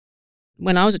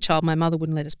when I was a child, my mother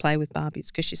wouldn't let us play with Barbies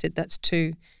because she said that's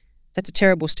a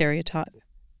terrible stereotype.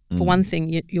 For one thing,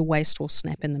 your waist will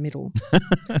snap in the middle,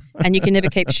 and you can never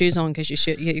keep shoes on because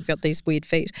you've got these weird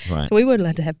feet. Right. So we weren't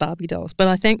allowed to have Barbie dolls. But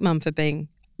I thank Mum for being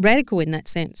radical in that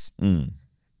sense.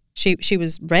 She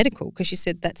was radical because she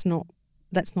said that's not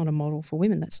a model for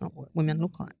women. That's not what women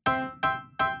look like.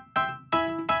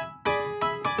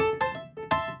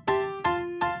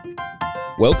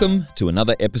 Welcome to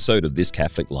another episode of This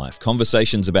Catholic Life.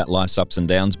 Conversations about life's ups and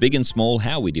downs, big and small,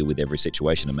 how we deal with every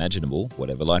situation imaginable,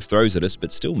 whatever life throws at us,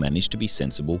 but still manage to be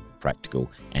sensible,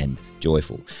 practical, and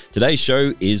joyful. Today's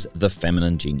show is The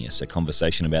Feminine Genius, a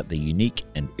conversation about the unique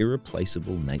and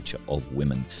irreplaceable nature of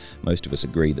women. Most of us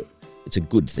agree that it's a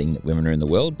good thing that women are in the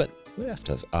world, but we have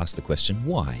to ask the question,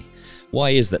 why? Why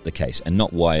is that the case? And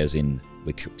not why as in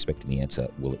we're expecting the answer,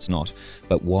 well, it's not,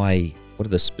 but why? What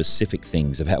are the specific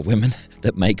things about women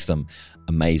that make them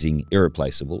amazing,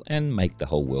 irreplaceable, and make the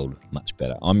whole world much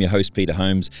better? I'm your host, Peter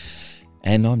Holmes,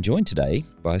 and I'm joined today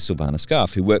by Silvana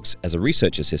Scarf, who works as a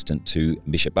research assistant to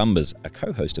Bishop Umbers, a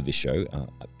co-host of this show.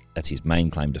 That's his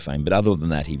main claim to fame. But other than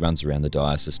that, he runs around the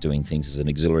diocese doing things as an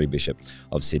auxiliary bishop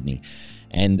of Sydney.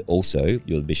 And also,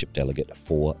 you're the bishop delegate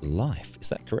for Life. Is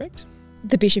that correct?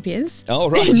 The bishop is.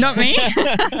 Oh, right. Not me.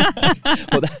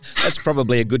 Well, that's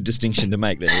probably a good distinction to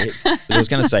make there. I was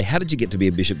going to say, how did you get to be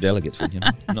a bishop delegate?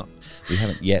 We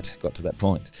haven't yet got to that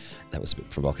point. That was a bit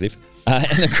provocative.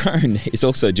 Anna Crone is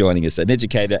also joining us, an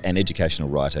educator and educational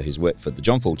writer who's worked for the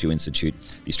John Paul II Institute,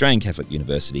 the Australian Catholic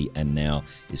University, and now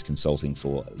is consulting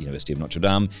for the University of Notre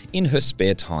Dame in her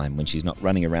spare time when she's not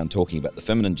running around talking about the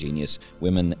feminine genius,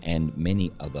 women, and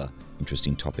many other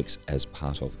interesting topics as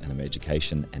part of Anima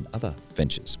Education and other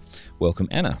ventures. Welcome,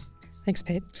 Anna. Thanks,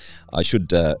 Pete. I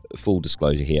should, full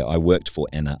disclosure here, I worked for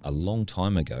Anna a long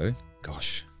time ago.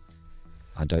 Gosh,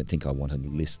 I don't think I want to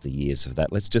list the years of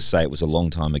that. Let's just say it was a long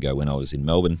time ago when I was in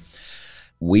Melbourne.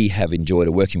 We have enjoyed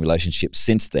a working relationship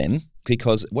since then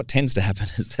because what tends to happen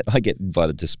is that I get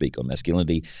invited to speak on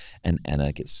masculinity and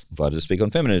Anna gets invited to speak on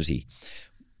femininity,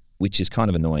 which is kind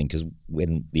of annoying because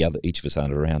when each of us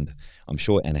aren't around, I'm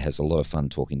sure Anna has a lot of fun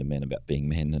talking to men about being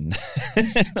men. And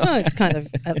no, it's kind of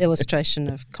an illustration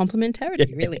of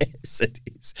complementarity, really. Yes, it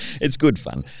is. It's good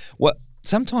fun.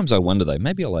 Sometimes I wonder, though,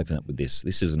 maybe I'll open up with this.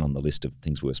 This isn't on the list of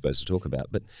things we were supposed to talk about,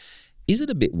 but is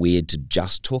it a bit weird to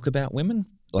just talk about women?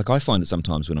 Like I find that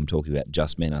sometimes when I'm talking about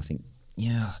just men, I think,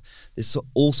 yeah, there's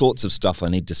all sorts of stuff I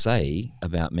need to say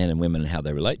about men and women and how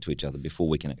they relate to each other before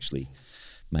we can actually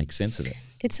make sense of it.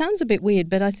 It sounds a bit weird,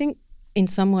 but I think in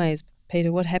some ways,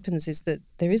 Peter, what happens is that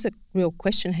there is a real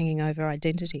question hanging over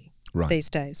identity these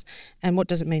days. And what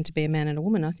does it mean to be a man and a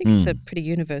woman? I think it's a pretty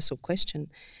universal question.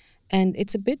 And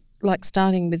it's a bit like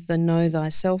starting with the know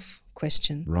thyself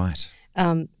question. Right.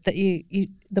 That you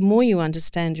the more you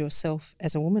understand yourself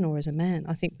as a woman or as a man,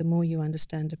 I think the more you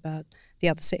understand about the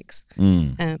other sex.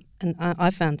 And I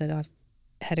found that I've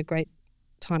had a great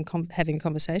time having a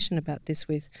conversation about this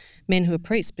with men who are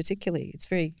priests particularly. It's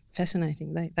very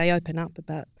fascinating. They open up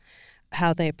about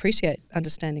how they appreciate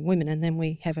understanding women, and then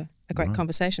we have a great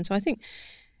conversation. So I think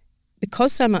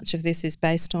because so much of this is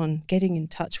based on getting in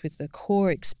touch with the core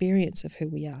experience of who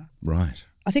we are. Right.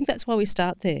 I think that's why we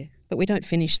start there, but we don't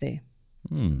finish there.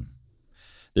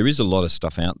 There is a lot of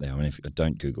stuff out there. I mean, if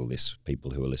don't Google this,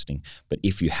 people who are listening, but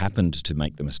if you happened to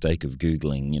make the mistake of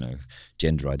Googling,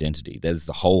 gender identity, there's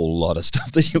a whole lot of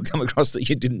stuff that you'll come across that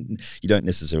you don't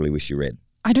necessarily wish you read.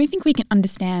 I don't think we can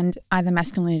understand either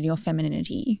masculinity or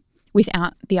femininity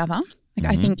without the other.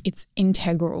 I think it's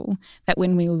integral that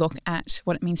when we look at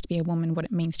what it means to be a woman, what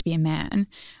it means to be a man,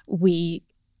 we,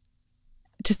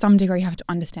 to some degree, have to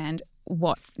understand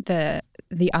what the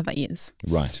other is.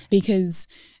 Right. Because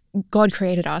God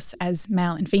created us as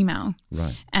male and female.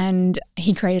 Right. And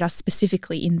he created us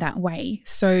specifically in that way.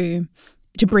 So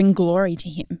to bring glory to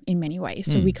him in many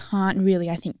ways. So we can't really,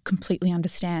 I think, completely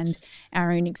understand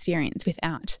our own experience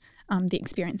without the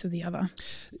experience of the other.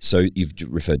 So you've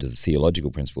referred to the theological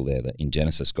principle there that in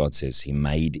Genesis God says he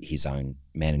made his own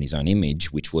man in his own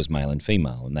image, which was male and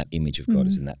female, and that image of God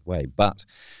is in that way. But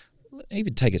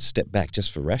even take a step back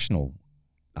just for rational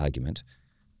argument,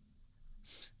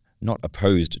 not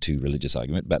opposed to religious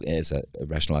argument, but as a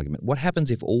rational argument. What happens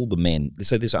if all the men,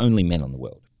 so there's only men on the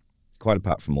world, quite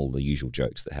apart from all the usual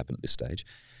jokes that happen at this stage,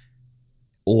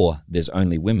 or there's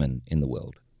only women in the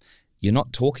world? You're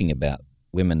not talking about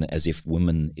women as if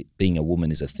being a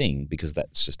woman is a thing, because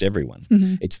that's just everyone.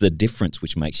 It's the difference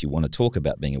which makes you want to talk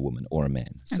about being a woman or a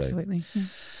man. Absolutely. Yeah.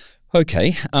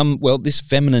 Okay. Well, this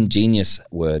feminine genius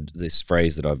word, this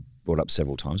phrase that I've brought up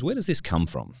several times, where does this come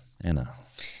from, Anna?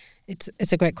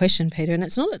 It's a great question, Peter, and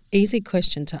it's not an easy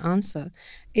question to answer.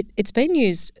 It's been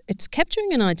used, it's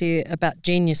capturing an idea about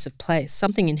genius of place,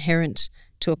 something inherent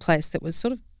to a place that was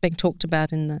sort of being talked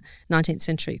about in the 19th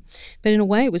century. But in a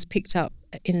way it was picked up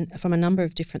from a number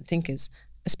of different thinkers,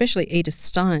 especially Edith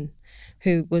Stein,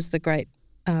 who was the great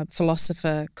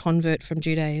philosopher, convert from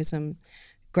Judaism,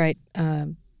 great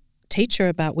teacher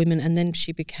about women, and then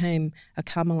she became a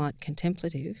Carmelite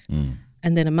contemplative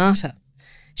and then a martyr.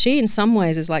 She in some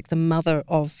ways is like the mother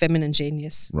of feminine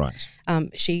genius. Right.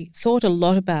 She thought a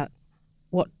lot about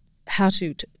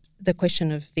the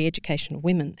question of the education of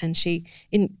women, and she,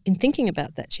 in thinking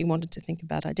about that, she wanted to think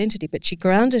about identity, but she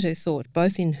grounded her thought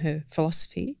both in her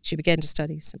philosophy. She began to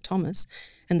study St. Thomas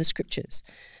and the scriptures.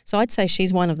 So I'd say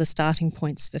she's one of the starting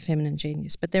points for feminine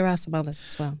genius, but there are some others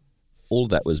as well. All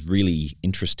that was really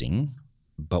interesting,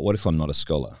 but what if I'm not a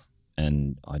scholar?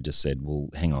 And I just said, well,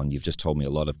 hang on, you've just told me a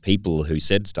lot of people who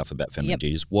said stuff about feminine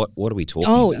genius. What are we talking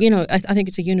about? I think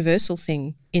it's a universal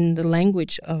thing in the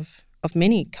language of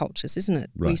many cultures, isn't it?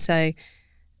 Right. We say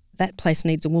that place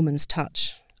needs a woman's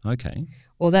touch. Okay.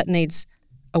 Or that needs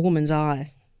a woman's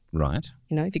eye. Right.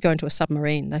 If you go into a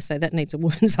submarine, they say that needs a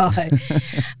woman's eye.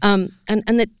 And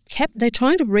they're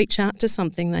trying to reach out to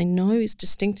something they know is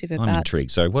distinctive about. I'm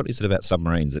intrigued. So what is it about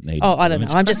submarines that need... Oh, I don't know.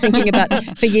 I'm just thinking about,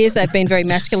 for years they've been very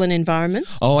masculine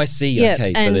environments. Oh, I see. Yeah,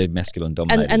 okay, so they're masculine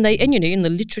dominated. And in the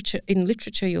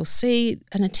literature you'll see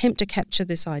an attempt to capture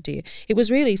this idea. It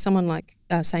was really someone like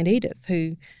St. Edith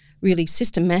who really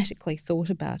systematically thought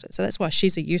about it. So that's why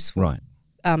she's a useful... Right.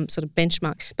 Sort of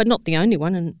benchmark, but not the only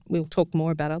one, and we'll talk more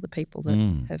about other people that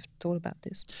have thought about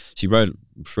this. She wrote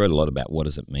a lot about what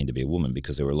does it mean to be a woman,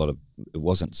 because there were it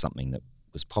wasn't something that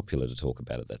was popular to talk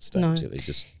about at that stage. No.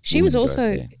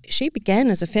 She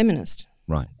began as a feminist.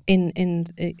 Right. In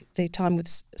the time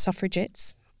with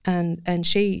suffragettes, and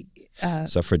she...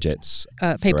 suffragettes,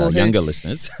 people for our younger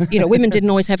listeners. Women didn't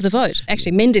always have the vote.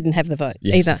 Actually, men didn't have the vote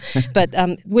either, but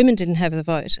women didn't have the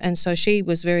vote, and so she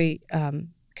was very...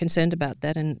 concerned about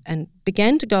that and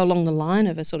began to go along the line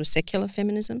of a sort of secular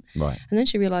feminism. Right. And then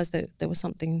she realised that there was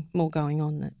something more going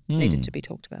on that needed to be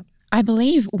talked about. I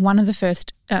believe one of the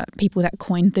first people that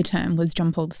coined the term was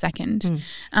John Paul II.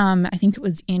 I think it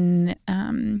was in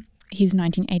his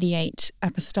 1988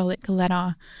 apostolic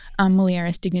letter,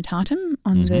 Mulieris Dignitatem,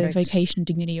 on the vocation and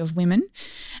dignity of women.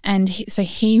 And so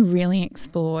he really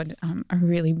explored a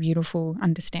really beautiful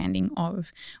understanding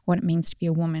of what it means to be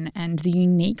a woman and the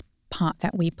unique part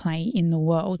that we play in the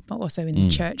world, but also in the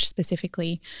church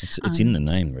specifically. It's in the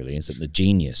name, really, is it? The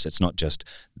genius. It's not just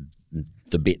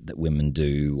the bit that women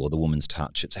do or the woman's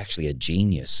touch. It's actually a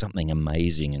genius, something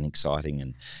amazing and exciting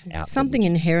and out something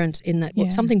inherent in that,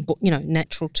 something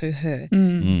natural to her.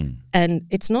 And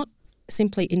it's not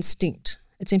simply instinct.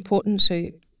 It's important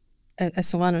to, as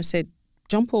Silvana said,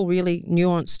 John Paul really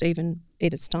nuanced even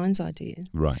Edith Stein's idea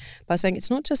by saying it's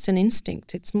not just an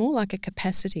instinct, it's more like a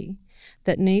capacity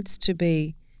that needs to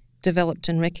be developed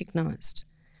and recognised.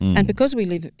 And because we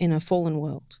live in a fallen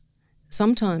world,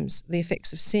 sometimes the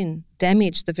effects of sin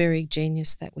damage the very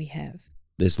genius that we have.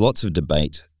 There's lots of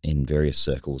debate in various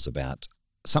circles about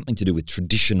something to do with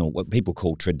traditional, what people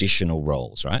call traditional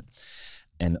roles, right?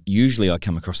 And usually I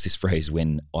come across this phrase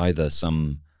when either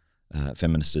some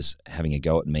feminist is having a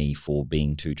go at me for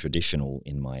being too traditional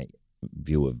in my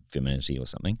view of femininity or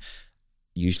something.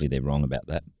 Usually they're wrong about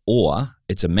that. Or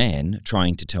it's a man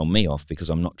trying to tell me off because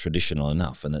I'm not traditional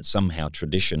enough, and that somehow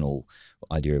traditional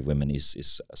idea of women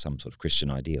is some sort of Christian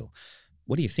ideal.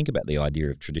 What do you think about the idea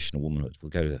of traditional womanhood? We'll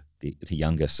go to the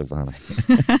younger Silvana.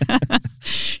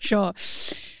 Sure.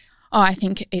 Oh, I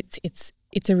think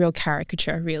it's a real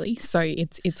caricature, really. So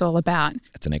it's all about...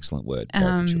 That's an excellent word,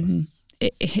 caricature.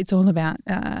 It's all about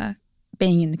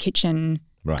being in the kitchen,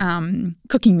 right.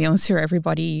 Cooking meals for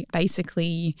everybody,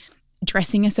 basically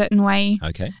dressing a certain way,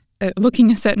 okay,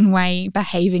 looking a certain way,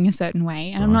 behaving a certain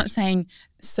way. And I'm not saying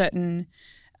certain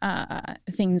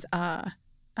things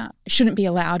shouldn't be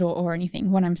allowed or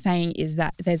anything. What I'm saying is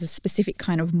that there's a specific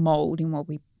kind of mold in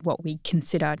what we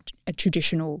consider a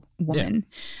traditional woman.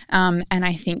 And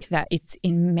I think that it's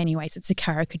in many ways it's a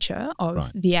caricature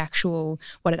of the actual,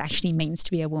 what it actually means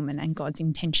to be a woman and God's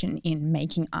intention in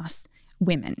making us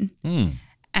women.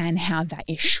 And how that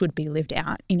should be lived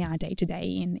out in our day-to-day,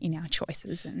 in our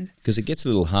choices. Because it gets a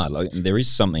little hard. Like, there is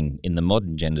something in the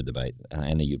modern gender debate,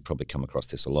 Anna, you'd probably come across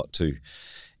this a lot too.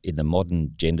 In the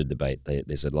modern gender debate,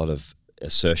 there's a lot of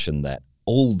assertion that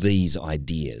all these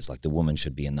ideas, like the woman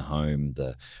should be in the home,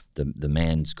 the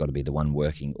man's got to be the one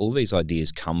working, all these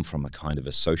ideas come from a kind of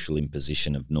a social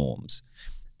imposition of norms.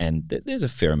 And there's a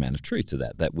fair amount of truth to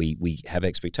that we have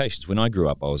expectations. When I grew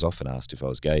up, I was often asked if I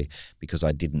was gay because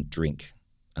I didn't drink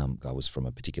I was from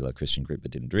a particular Christian group that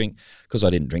didn't drink because I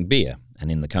didn't drink beer.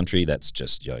 And in the country, that's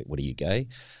just, what are you, gay?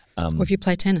 Or if you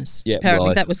play tennis. Yeah,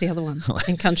 apparently that was the other one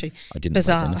in country. I didn't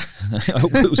Bizarre. play tennis.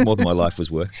 It was more than my life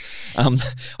was worth.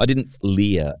 I didn't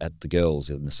leer at the girls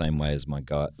in the same way as my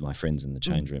friends in the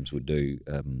change rooms would do.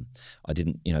 I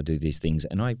didn't, do these things.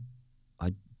 And I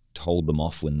told them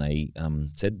off when they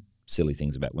said silly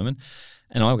things about women.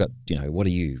 And I got, what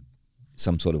are you,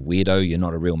 some sort of weirdo? You're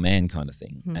not a real man kind of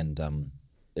thing. And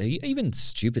even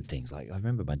stupid things. Like I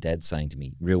remember my dad saying to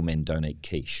me, real men don't eat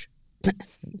quiche.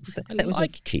 That was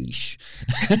like quiche.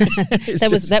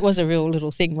 That was a real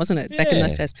little thing, wasn't it, back in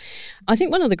those days? I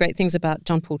think one of the great things about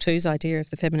John Paul II's idea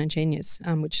of the feminine genius,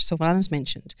 which Sylvanus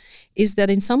mentioned, is that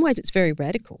in some ways it's very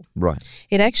radical. Right.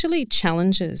 It actually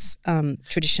challenges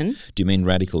tradition. Do you mean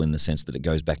radical in the sense that it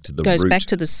goes back to the root? Goes back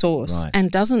to the source, right.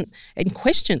 and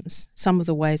questions some of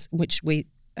the ways in which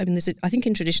I think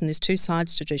in tradition there's two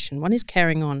sides to tradition. One is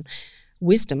carrying on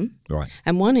wisdom, right,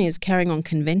 and one is carrying on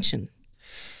convention.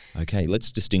 Okay,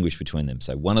 let's distinguish between them.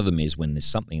 So one of them is when there's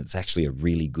something that's actually a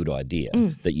really good idea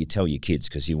that you tell your kids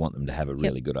because you want them to have a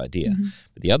really good idea. Mm-hmm.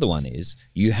 But the other one is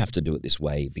you have to do it this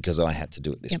way because I had to do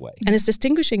it this way. And it's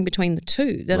distinguishing between the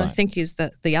two that right. I think is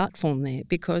the art form there,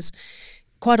 because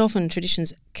quite often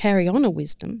traditions carry on a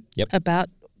wisdom about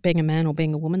being a man or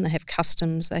being a woman. They have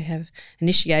customs, they have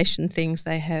initiation things,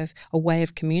 they have a way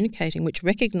of communicating which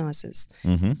recognises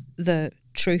the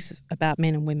truth about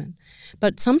men and women.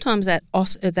 But sometimes that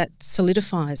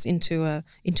solidifies into an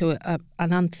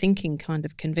unthinking kind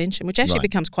of convention, which actually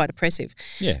becomes quite oppressive.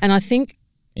 Yeah. And I think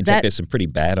in fact, there's some pretty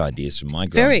bad ideas from my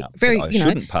growing up that I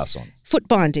shouldn't pass on. Foot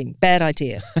binding, bad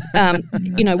idea.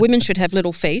 Women should have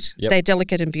little feet. Yep. They're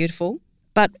delicate and beautiful.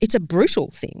 But it's a brutal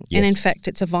thing. Yes. And in fact,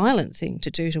 it's a violent thing to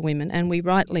do to women. And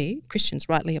Christians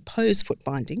rightly oppose foot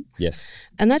binding. Yes.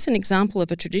 And that's an example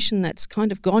of a tradition that's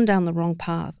kind of gone down the wrong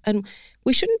path. And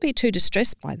we shouldn't be too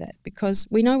distressed by that, because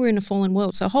we know we're in a fallen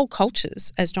world. So whole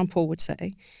cultures, as John Paul would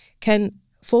say, can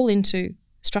fall into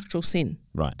structural sin.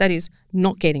 Right. That is,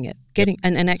 not getting it,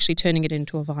 and actually turning it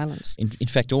into a violence. In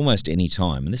fact, almost any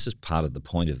time, and this is part of the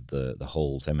point of the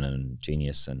whole feminine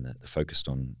genius and the focused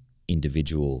on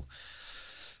individual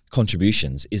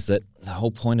contributions, is that the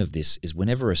whole point of this is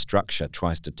whenever a structure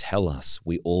tries to tell us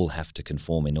we all have to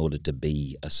conform in order to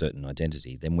be a certain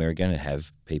identity, then we're going to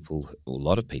have people, a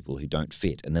lot of people who don't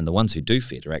fit. And then the ones who do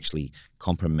fit are actually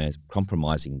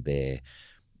compromising their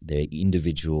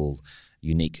individual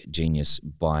unique genius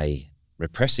by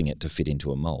repressing it to fit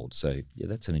into a mold. So,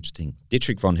 that's an interesting...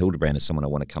 Dietrich von Hildebrand is someone I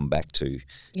want to come back to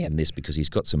in this, because he's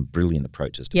got some brilliant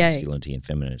approaches to masculinity and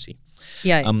femininity.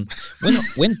 Yeah.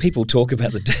 When people talk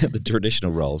about the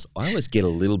traditional roles, I always get a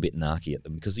little bit narky at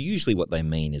them, because usually what they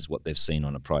mean is what they've seen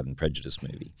on a Pride and Prejudice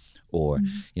movie, or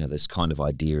this kind of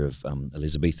idea of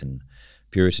Elizabethan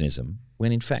Puritanism,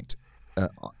 when in fact,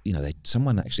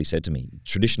 someone actually said to me,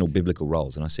 traditional biblical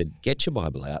roles, and I said, get your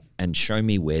Bible out and show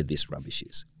me where this rubbish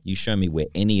is. You show me where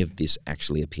any of this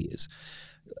actually appears.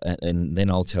 And then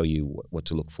I'll tell you what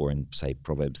to look for in, say,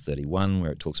 Proverbs 31,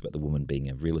 where it talks about the woman being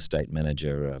a real estate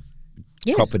manager, a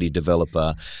property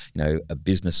developer, a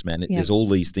businessman. There's all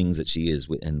these things that she is,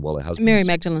 and while her husband... Mary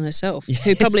Magdalene herself,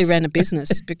 who probably ran a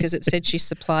business because it said she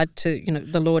supplied to,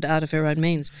 the Lord out of her own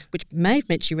means, which may have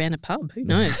meant she ran a pub. Who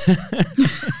knows?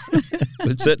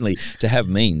 But certainly to have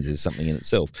means is something in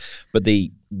itself. But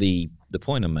the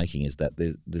point I'm making is that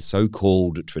the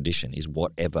so-called tradition is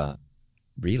whatever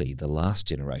really the last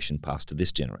generation passed to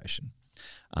this generation.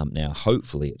 Now,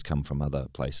 hopefully it's come from other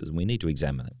places, and we need to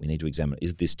examine it. We need to examine,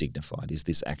 is this dignified? Is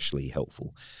this actually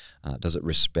helpful? Does it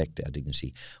respect our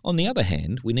dignity? On the other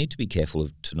hand, we need to be careful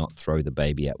to not throw the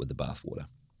baby out with the bathwater.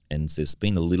 And there's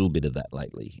been a little bit of that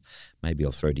lately. Maybe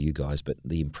I'll throw to you guys, but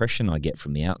the impression I get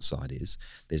from the outside is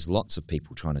there's lots of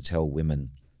people trying to tell women,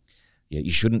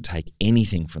 you shouldn't take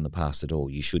anything from the past at all.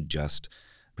 You should just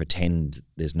pretend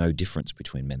there's no difference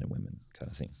between men and women, kind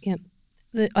of thing. Yeah.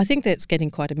 I think that's getting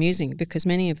quite amusing, because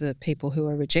many of the people who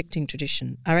are rejecting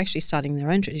tradition are actually starting their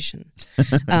own tradition.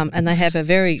 And they have a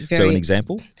very, very... So an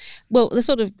example? Well, there's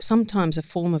sort of sometimes a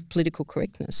form of political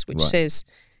correctness which says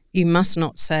you must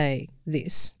not say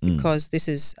this because this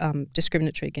is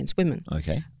discriminatory against women.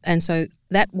 Okay. And so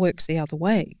that works the other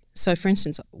way. So, for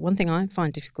instance, one thing I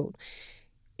find difficult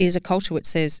is a culture which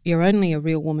says you're only a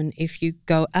real woman if you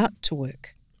go out to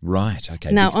work. Right.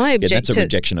 Okay. Now I object that's a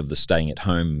rejection of the staying at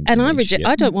home. And I reject.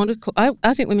 I don't want to.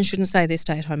 I think women shouldn't say they're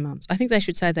stay-at-home mums. I think they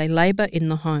should say they labour in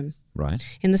the home. Right.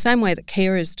 In the same way that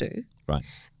carers do. Right.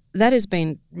 That has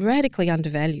been radically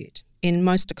undervalued in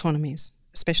most economies,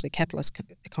 especially capitalist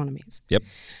economies. Yep.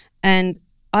 And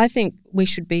I think we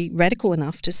should be radical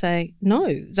enough to say,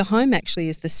 no, the home actually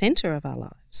is the centre of our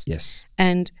lives. Yes.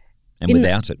 And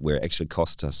without it, where it actually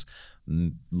costs us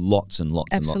lots and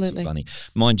lots and lots of money.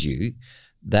 Mind you,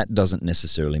 that doesn't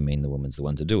necessarily mean the woman's the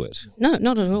one to do it. No,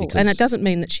 not at all. And it doesn't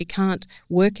mean that she can't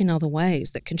work in other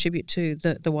ways that contribute to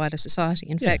the wider society.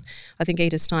 In fact, I think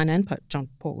Edith Stein and Pope John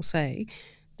Paul say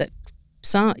that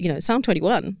Psalm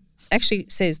 21 actually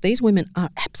says these women are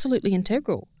absolutely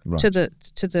integral to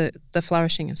the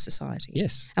flourishing of society.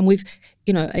 Yes. And we've,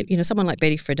 someone like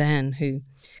Betty Friedan, who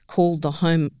called the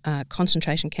home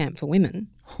concentration camp for women,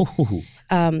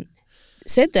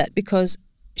 said that because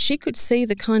she could see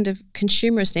the kind of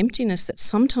consumerist emptiness that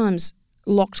sometimes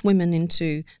locked women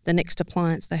into the next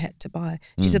appliance they had to buy.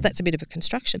 She said that's a bit of a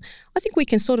construction. I think we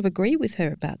can sort of agree with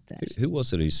her about that. Who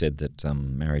was it who said that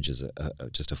marriage is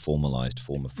just a formalised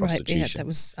form of prostitution? Right, yeah, that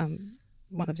was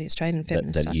one of the Australian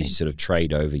feminists, that you sort of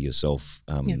trade over yourself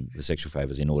the sexual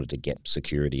favours in order to get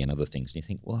security and other things. And you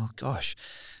think, well, gosh,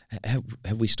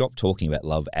 have we stopped talking about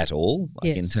love at all?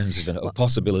 In terms of a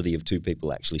possibility of two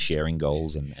people actually sharing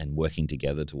goals and working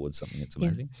together towards something that's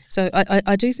amazing? Yeah. So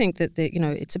I do think that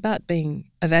it's about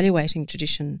evaluating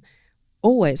tradition.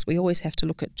 We always have to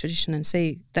look at tradition and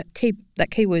see that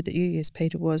key word that you used,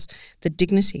 Peter, was the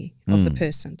dignity of the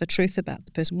person, the truth about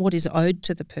the person, what is owed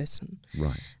to the person.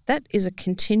 Right. That is a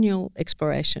continual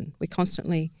exploration. We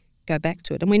constantly go back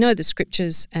to it. And we know the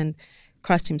scriptures and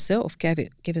Christ himself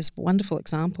give us wonderful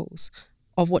examples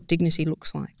of what dignity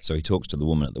looks like. So he talks to the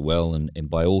woman at the well, and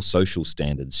by all social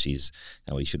standards, he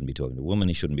shouldn't be talking to a woman,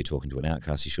 he shouldn't be talking to an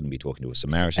outcast, he shouldn't be talking to a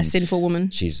Samaritan. A sinful woman.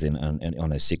 She's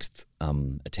on her sixth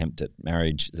attempt at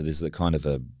marriage. So there's a kind of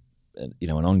an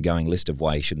ongoing list of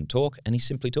why he shouldn't talk, and he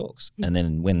simply talks. Mm. And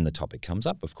then when the topic comes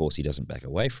up, of course, he doesn't back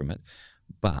away from it,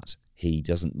 but he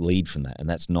doesn't lead from that, and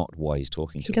that's not why he's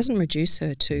talking to her. He doesn't reduce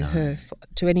her to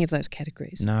any of those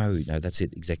categories. No, that's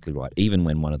it, exactly right. Even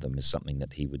when one of them is something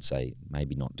that he would say,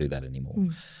 maybe not do that anymore.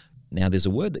 Mm. Now, there's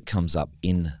a word that comes up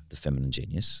in the Feminine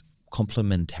Genius,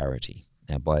 complementarity.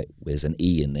 Now, there's an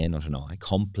E in there, not an I.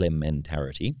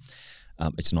 Complementarity.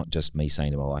 It's not just me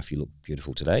saying to my wife, you look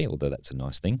beautiful today, although that's a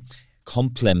nice thing.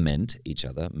 Complement each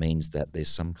other means that there's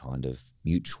some kind of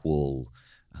mutual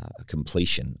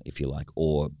completion, if you like,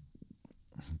 or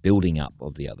building up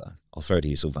of the other. I'll throw to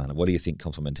you, Silvana. What do you think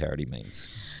complementarity means?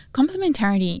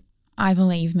 Complementarity, I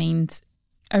believe, means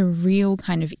a real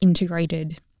kind of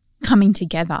integrated coming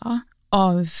together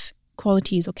of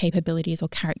qualities or capabilities or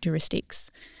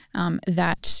characteristics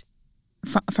that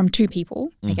from two people,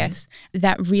 I guess,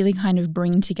 that really kind of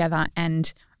bring together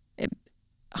and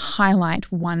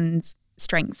highlight one's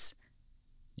strengths.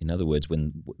 In other words,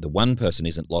 when the one person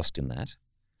isn't lost in that,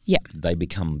 they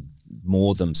become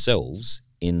more themselves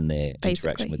in their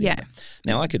interaction with the other.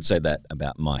 Now, I could say that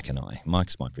about Mike and I.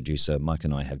 Mike's my producer. Mike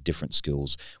and I have different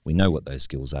skills. We know what those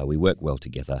skills are. We work well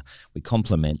together. We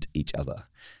complement each other.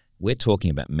 We're talking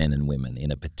about men and women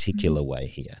in a particular way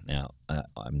here. Now,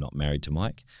 I'm not married to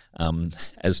Mike.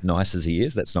 As nice as he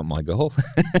is, that's not my goal.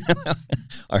 I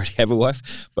already have a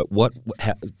wife. But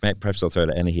perhaps I'll throw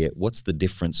to Anna here. What's the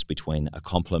difference between a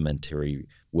complementary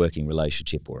working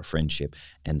relationship or a friendship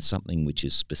and something which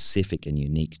is specific and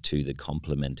unique to the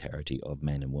complementarity of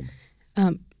man and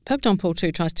woman? Pope John Paul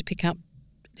II tries to pick up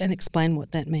and explain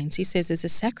what that means. He says there's a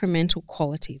sacramental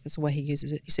quality. That's the way he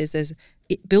uses it. He says there's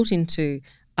built into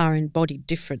our embodied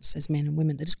difference as men and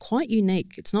women that is quite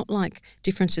unique. It's not like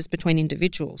differences between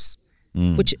individuals,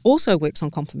 which also works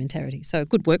on complementarity. So a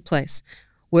good workplace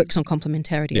works on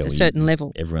complementarity at a certain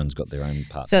level. Everyone's got their own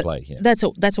part to play here.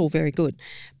 That's all very good.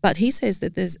 But he says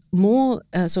that there's more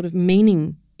sort of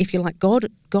meaning, if you like, God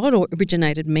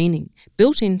originated meaning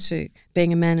built into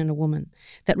being a man and a woman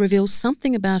that reveals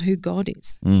something about who God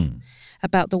is,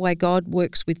 about the way God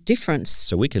works with difference.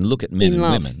 So we can look at men and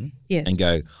women and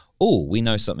go, oh, we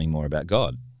know something more about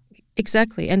God.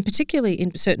 Exactly, and particularly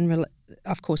in certain,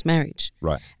 of course, marriage.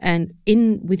 Right. And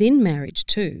within marriage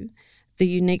too, the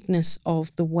uniqueness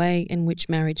of the way in which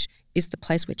marriage is the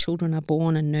place where children are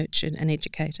born and nurtured and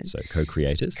educated. So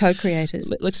co-creators.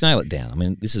 Co-creators. Let's nail it down. I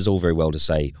mean, this is all very well to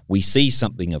say we see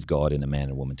something of God in a man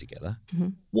and woman together. Mm-hmm.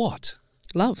 What?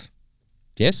 Love.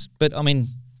 Yes, but I mean,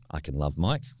 I can love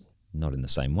Mike. Not in the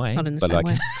same way. Not in the same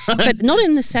way. But not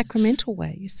in the sacramental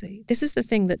way, you see. This is the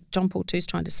thing that John Paul II is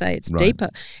trying to say. It's deeper.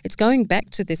 It's going back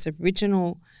to this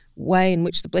original way in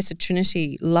which the Blessed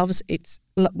Trinity loves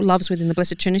within the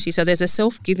Blessed Trinity. So there's a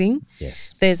self-giving,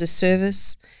 there's a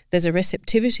service, there's a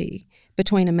receptivity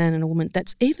between a man and a woman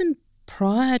that's even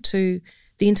prior to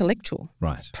the intellectual,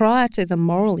 prior to the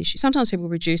moral issue. Sometimes people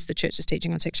reduce the Church's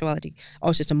teaching on sexuality,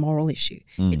 it's just a moral issue.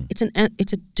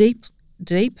 It's a deep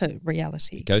deeper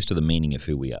reality. It goes to the meaning of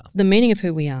who we are. The meaning of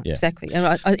who we are, Yeah. exactly.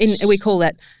 And we call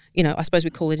that, I suppose we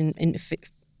call it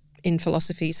in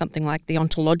philosophy something like the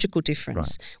ontological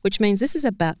difference, which means this is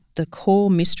about the core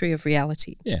mystery of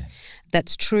reality. Yeah.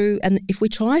 That's true. And if we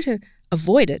try to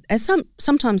avoid it, as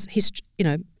sometimes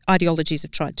ideologies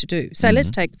have tried to do. So let's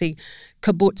take the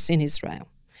kibbutz in Israel.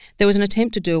 There was an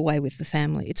attempt to do away with the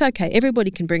family. It's okay.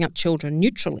 Everybody can bring up children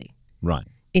neutrally Right.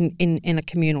 in a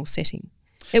communal setting.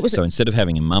 It was So instead of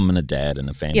having a mum and a dad and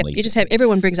a family, you just have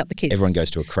everyone brings up the kids. everyone goes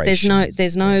to a creche.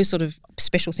 There's no sort of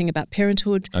special thing about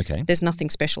parenthood. Okay. There's nothing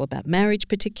special about marriage,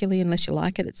 particularly unless you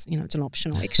like it. It's it's an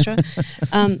optional extra.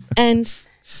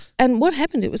 And what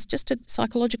happened? It was just a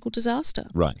psychological disaster.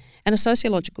 Right. And a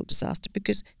sociological disaster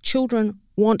because children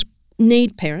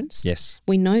need parents. Yes.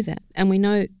 We know that. And we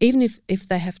know even if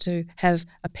they have to have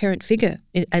a parent figure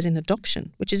as in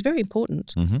adoption, which is very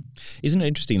important. Mm-hmm. Isn't it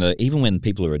interesting that even when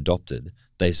people are adopted,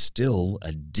 there's still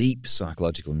a deep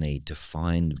psychological need to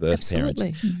find birth parents.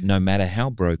 No matter how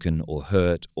broken or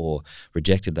hurt or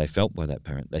rejected they felt by that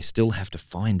parent, they still have to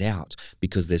find out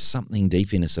because there's something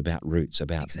deep in us about roots,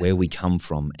 about where we come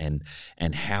from and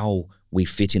how we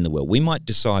fit in the world. We might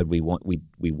decide we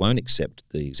won't accept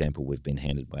the example we've been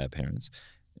handed by our parents,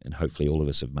 and hopefully all of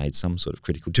us have made some sort of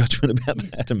critical judgment about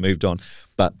that and moved on.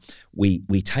 But we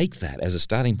take that as a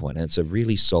starting point, and it's a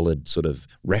really solid sort of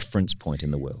reference point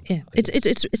in the world. Yeah,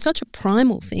 it's such a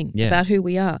primal thing about who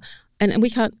we are. And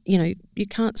we can't, you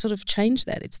can't sort of change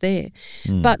that. It's there.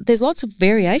 But there's lots of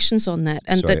variations on that.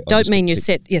 And that don't mean you're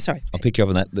set. Yeah, sorry. I'll pick you up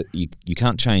on that you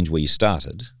can't change where you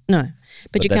started. No.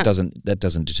 But you that can't.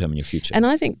 doesn't determine your future. And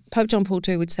I think Pope John Paul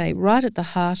II would say right at the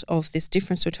heart of this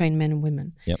difference between men and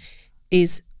women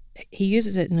is he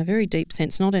uses it in a very deep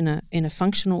sense, not in a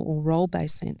functional or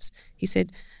role-based sense. He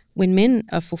said when men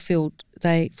are fulfilled,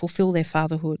 they fulfill their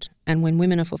fatherhood. And when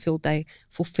women are fulfilled, they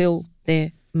fulfill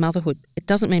their motherhood. It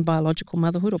doesn't mean biological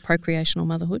motherhood or procreational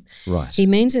motherhood. Right. He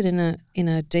means it in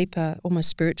a deeper, almost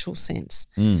spiritual sense.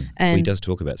 And he does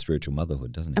talk about spiritual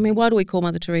motherhood, doesn't he? I mean, why do we call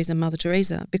Mother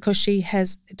Teresa? Because she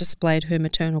has displayed her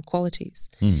maternal qualities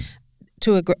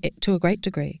to a great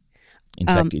degree. In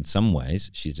fact, in some ways,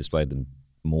 she's displayed them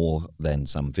more than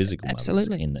some physical mothers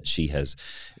in that she has,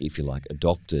 if you like,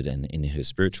 adopted and in her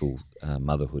spiritual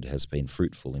motherhood has been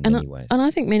fruitful in many ways. And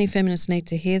I think many feminists need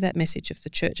to hear that message of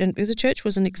the church. And because the church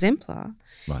was an exemplar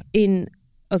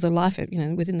of the life,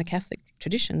 within the Catholic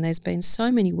tradition, there's been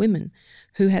so many women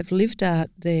who have lived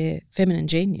out their feminine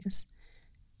genius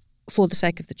for the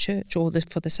sake of the church or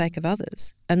for the sake of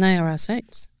others, and they are our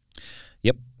saints.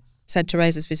 Yep. St.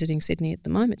 Teresa's visiting Sydney at the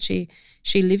moment. She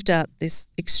lived out this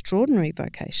extraordinary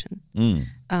vocation. She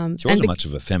wasn't much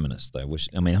of a feminist, though.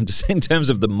 I'm just in terms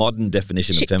of the modern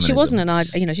definition of feminism. She wasn't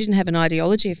she didn't have an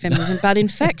ideology of feminism, but in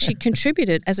fact she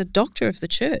contributed as a doctor of the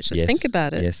church. Let's think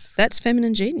about it. Yes. That's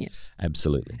feminine genius.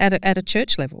 Absolutely. At a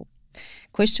church level.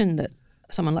 Question that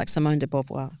someone like Simone de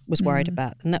Beauvoir was worried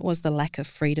about, and that was the lack of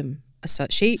freedom. So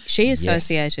she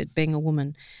associated being a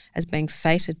woman as being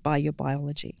fated by your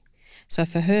biology. So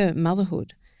for her,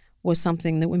 motherhood was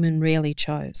something that women rarely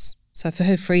chose. So for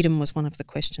her, freedom was one of the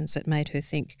questions that made her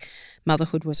think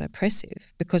motherhood was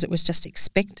oppressive because it was just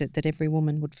expected that every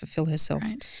woman would fulfill herself.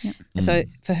 Right. Yep. So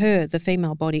for her, the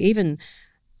female body, even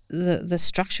the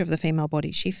structure of the female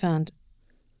body, she found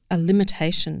a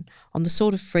limitation on the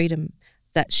sort of freedom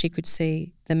that she could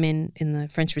see the men in the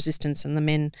French Resistance and the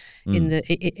men in the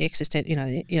existent.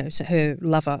 So her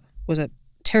lover was a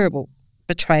terrible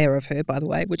betrayer of her, by the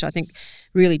way, which I think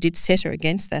really did set her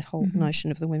against that whole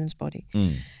notion of the women's body.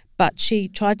 But she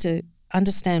tried to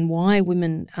understand why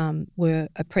women were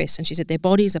oppressed, and she said their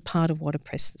bodies are part of what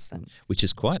oppresses them. Which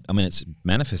is it's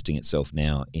manifesting itself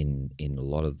now in a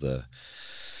lot of the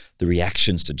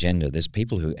reactions to gender. There's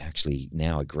people who actually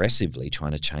now aggressively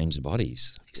trying to change the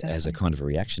bodies as a kind of a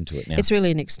reaction to it now. It's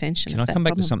really an extension of that Can I come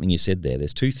back problem. to something you said there?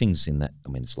 There's two things in that.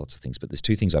 There's lots of things, but there's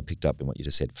two things I picked up in what you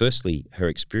just said. Firstly, her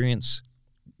experience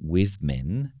with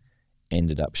men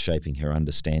ended up shaping her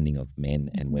understanding of men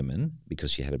and women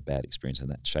because she had a bad experience and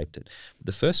that shaped it.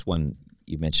 The first one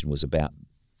you mentioned was about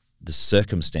the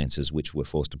circumstances which were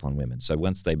forced upon women. So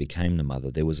once they became the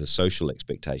mother, there was a social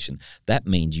expectation. That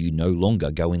means you no longer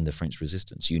go in the French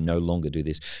Resistance. You no longer do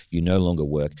this. You no longer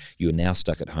work. You're now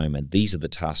stuck at home, and these are the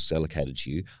tasks allocated to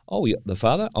you. Oh, the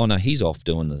father? Oh, no, he's off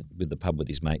doing with the pub with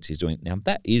his mates. He's doing now.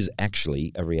 That is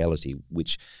actually a reality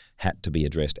which had to be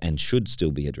addressed and should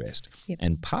still be addressed. Yep.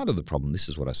 And part of the problem, this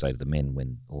is what I say to the men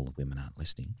when all the women aren't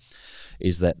listening,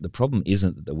 is that the problem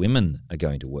isn't that the women are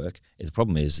going to work. The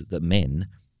problem is that men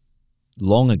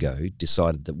long ago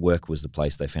decided that work was the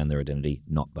place they found their identity,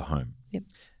 not the home. Yep.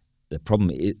 the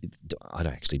problem is, I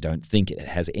don't think it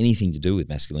has anything to do with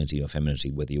masculinity or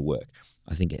femininity, whether you work.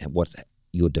 I think what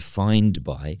you're defined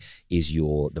by is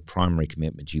the primary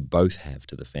commitment you both have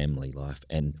to the family life,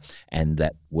 and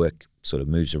that work sort of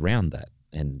moves around that,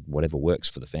 and whatever works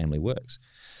for the family works.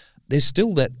 There's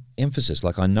still that emphasis.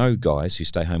 Like, I know guys who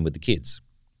stay home with the kids,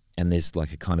 and there's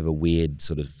like a kind of a weird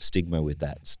sort of stigma with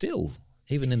that still,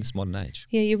 even in this modern age.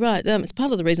 Yeah, you're right. It's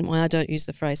part of the reason why I don't use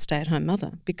the phrase stay-at-home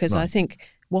mother, because I think,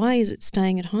 why is it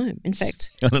staying at home? In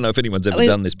fact, I don't know if anyone's ever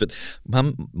done this, but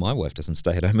my wife doesn't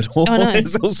stay at home at all. I know.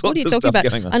 There's all sorts of stuff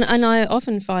going on. And I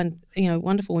often find,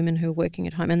 wonderful women who are working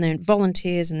at home, and they're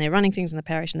volunteers and they're running things in the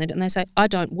parish, and they say, I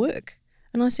don't work.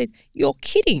 And I said, you're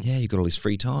kidding. Yeah, you've got all this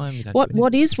free time.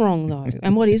 What is wrong, though,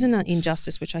 and what is an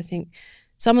injustice, which I think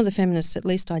some of the feminists at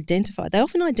least identify. They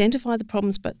often identify the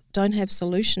problems but don't have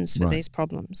solutions for these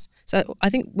problems. So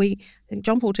I think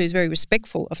John Paul II is very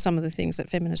respectful of some of the things that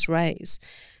feminists raise,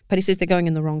 but he says they're going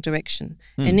in the wrong direction.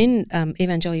 And in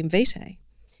Evangelium Vitae,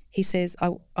 he says,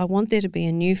 I want there to be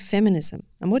a new feminism.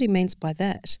 And what he means by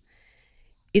that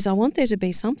is, I want there to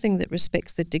be something that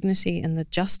respects the dignity and the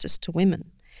justice to women,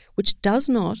 which does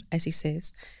not, as he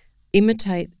says,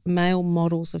 imitate male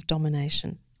models of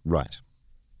domination. Right.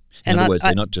 In other words,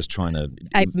 they're not just trying to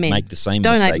make the same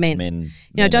don't mistakes ape men.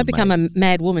 Don't become a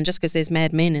mad woman just because there's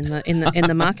mad men in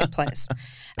the marketplace.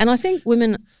 And I think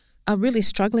women are really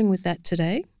struggling with that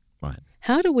today. Right.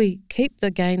 How do we keep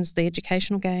the gains, the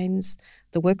educational gains,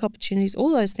 the work opportunities? All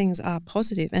those things are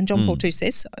positive, and John Paul II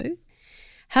says so.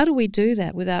 How do we do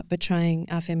that without betraying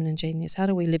our feminine genius? How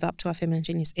do we live up to our feminine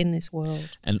genius in this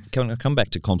world? And can I come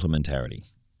back to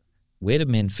complementarity? Where do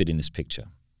men fit in this picture?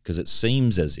 Because it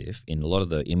seems as if in a lot of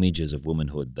the images of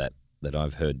womanhood that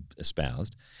I've heard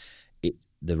espoused,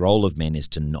 the role of men is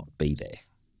to not be there,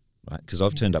 right? Because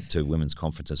I've turned up to women's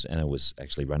conferences, and I was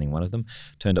actually running one of them,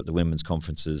 turned up to women's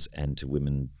conferences and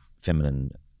to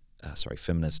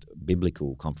feminist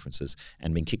biblical conferences,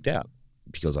 and been kicked out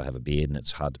because I have a beard and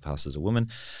it's hard to pass as a woman.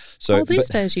 So these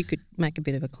days you could make a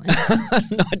bit of a claim.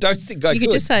 No, I don't think I could. You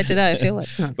could just say today, I feel like,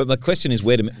 no. But my question is,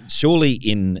 surely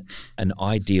in an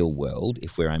ideal world,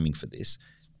 if we're aiming for this,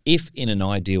 if in an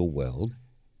ideal world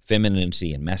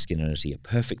femininity and masculinity are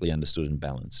perfectly understood and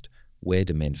balanced, where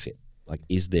do men fit? Like,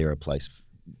 is there a place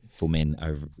for men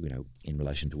over, in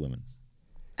relation to women?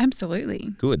 Absolutely.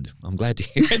 Good. I'm glad to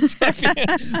hear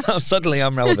it. Suddenly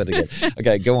I'm relevant again.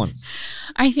 Okay, go on.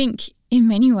 I think in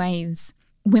many ways,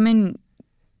 women,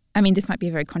 this might be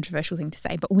a very controversial thing to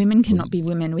say, but women cannot be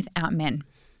women without men.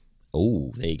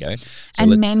 Oh, there you go.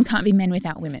 And men can't be men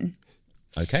without women.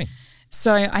 Okay.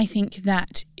 So I think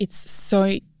that it's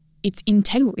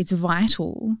integral, it's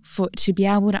vital to be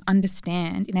able to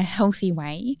understand in a healthy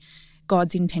way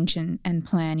God's intention and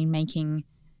plan in making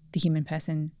the human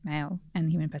person male and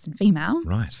the human person female.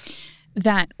 Right.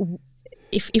 That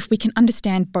if we can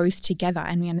understand both together,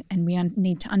 and we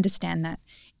need to understand that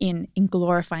in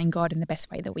glorifying God in the best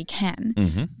way that we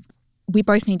can, we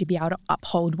both need to be able to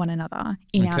uphold one another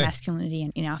in our masculinity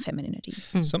and in our femininity.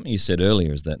 Something you said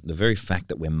earlier is that the very fact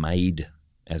that we're made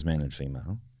as man and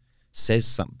female says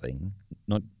something,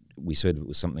 we said it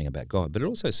was something about God, but it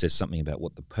also says something about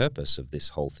what the purpose of this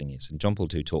whole thing is. And John Paul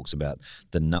II talks about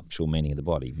the nuptial meaning of the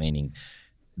body, meaning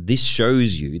this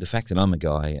shows you, the fact that I'm a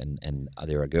guy and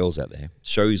there are girls out there,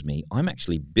 shows me I'm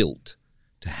actually built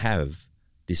to have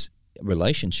this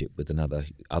relationship with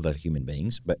other human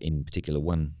beings, but in particular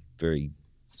one very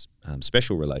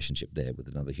special relationship there with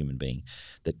another human being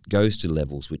that goes to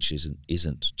levels which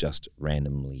isn't just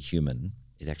randomly human.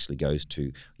 It actually goes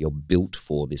to, you're built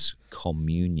for this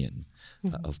communion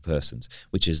of persons,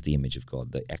 which is the image of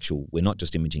God. We're not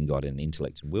just imaging God in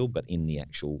intellect and will, but in the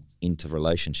actual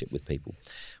interrelationship with people,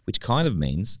 which kind of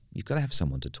means you've got to have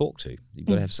someone to talk to. You've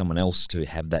got to have someone else to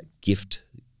have that gift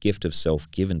of self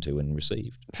given to and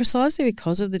received. Precisely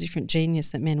because of the different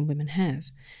genius that men and women have,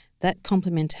 that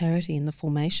complementarity in the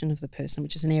formation of the person,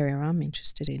 which is an area I'm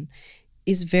interested in,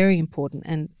 is very important.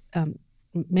 And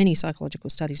many psychological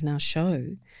studies now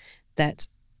show that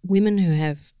women who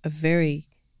have a very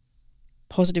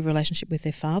positive relationship with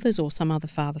their fathers or some other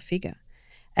father figure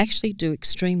actually do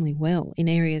extremely well in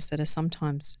areas that are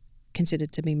sometimes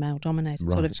considered to be male-dominated.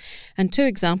 Right. Sort of. And two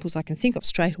examples I can think of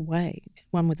straight away,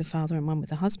 one with the father and one with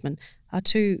the husband, are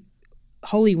two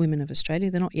holy women of Australia.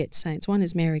 They're not yet saints. One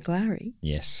is Mary Glowry.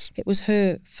 Yes. It was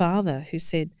her father who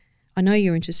said, I know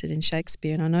you're interested in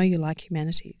Shakespeare and I know you like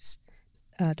humanities.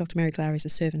 Dr. Mary Glowry is a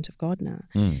servant of God now.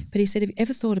 But he said, have you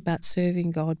ever thought about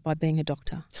serving God by being a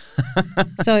doctor?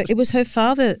 So it was her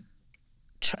father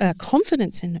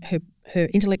confidence in her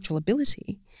intellectual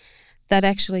ability that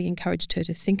actually encouraged her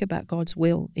to think about God's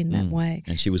will in that way.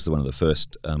 And she was one of the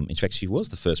first, in fact, she was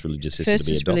the first religious sister to be a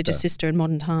doctor. First religious sister in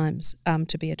modern times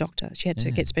to be a doctor. She had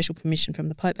to get special permission from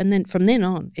the Pope. And then from then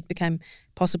on, it became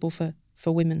possible for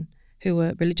women who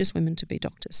were religious women to be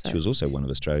doctors. So she was also one of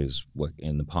Australia's work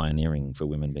in the pioneering for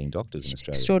women being doctors in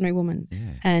Australia. Extraordinary woman. Yeah.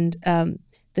 And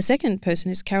the second person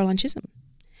is Caroline Chisholm.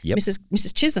 Yep.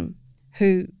 Mrs. Chisholm,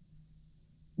 who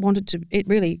it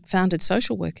really founded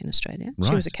social work in Australia. Right.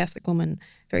 She was a Catholic woman,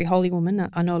 very holy woman.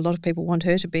 I know a lot of people want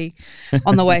her to be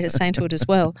on the way to sainthood as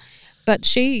well. But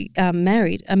she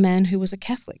married a man who was a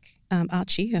Catholic,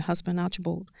 Archie, her husband,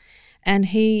 Archibald. And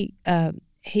he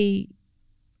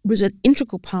was an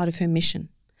integral part of her mission.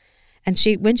 And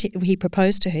when he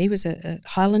proposed to her, he was a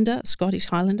Highlander, a Scottish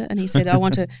Highlander, and he said, I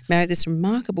want to marry this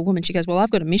remarkable woman. She goes, well,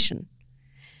 I've got a mission.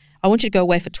 I want you to go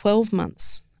away for 12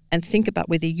 months and think about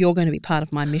whether you're going to be part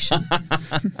of my mission.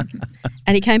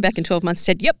 And he came back in 12 months and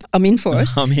said, yep, I'm in for it.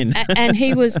 I'm in. And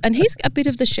he's a bit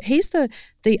of he's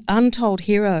the untold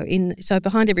hero so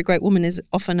behind every great woman is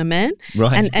often a man.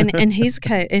 Right. And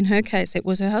in her case, it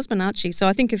was her husband, Archie. So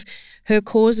I think if her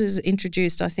cause is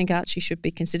introduced, I think Archie should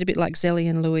be considered a bit like Zelly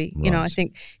and Louis. Right. You know, I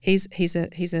think he's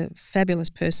a fabulous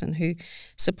person who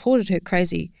supported her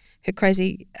crazy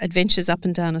adventures up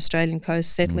and down Australian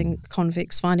coast, settling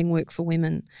convicts, finding work for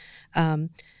women,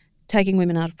 taking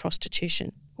women out of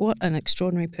prostitution. What an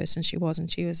extraordinary person she was, and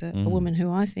she was a woman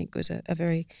who I think was a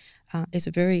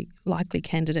very likely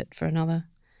candidate for another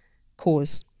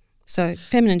cause. So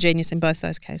feminine genius in both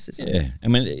those cases. Yeah, I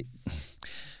mean,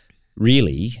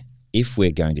 really, if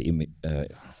we're going to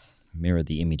mirror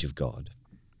the image of God,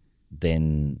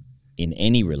 then in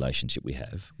any relationship we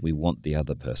have, we want the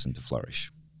other person to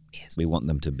flourish. Yes. We want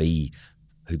them to be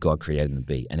who God created them to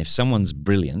be. And if someone's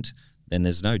brilliant, then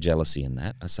there's no jealousy in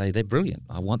that. I say they're brilliant.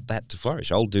 I want that to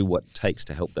flourish. I'll do what it takes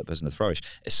to help that person to flourish,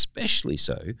 especially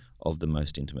so of the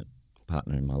most intimate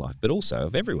partner in my life, but also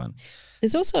of everyone.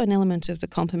 There's also an element of the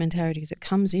complementarity that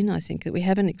comes in, I think, that we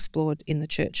haven't explored in the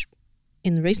church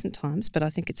in the recent times, but I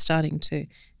think it's starting to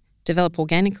develop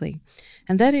organically.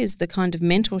 And that is the kind of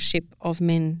mentorship of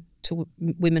men to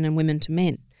women and women to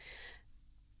men.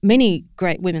 Many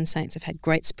great women saints have had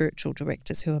great spiritual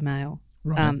directors who are male.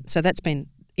 Right. So that's been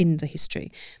in the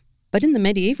history. But in the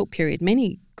medieval period,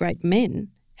 many great men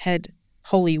had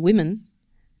holy women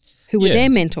who were their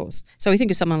mentors. So we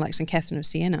think of someone like St. Catherine of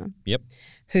Siena,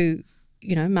 who,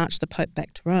 marched the Pope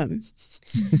back to Rome.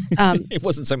 It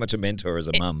wasn't so much a mentor as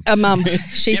a mum. A mum.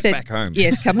 She said, back home.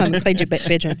 Yes, come home and clean your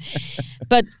bedroom.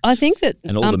 But I think that...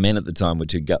 And all the men at the time were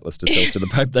too gutless to talk to the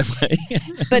Pope that way.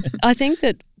 But I think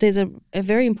that there's a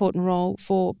very important role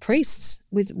for priests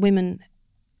with women,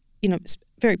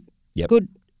 very good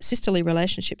sisterly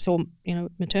relationships or,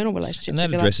 maternal relationships.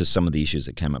 And that addresses some of the issues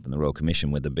that came up in the Royal Commission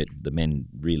where the men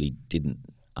really didn't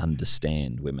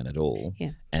understand women at all.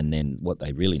 Yeah. And then what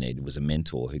they really needed was a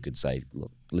mentor who could say,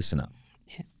 look, listen up,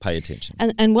 pay attention.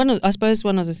 And I suppose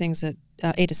one of the things that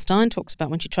Edith Stein talks about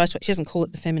when she tries to, she doesn't call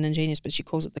it the feminine genius, but she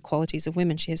calls it the qualities of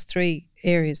women. She has 3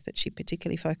 areas that she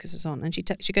particularly focuses on. And she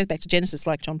goes back to Genesis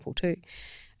like John Paul too.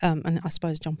 And I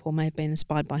suppose John Paul may have been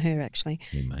inspired by her actually.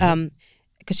 He may have.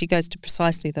 Because she goes to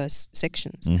precisely those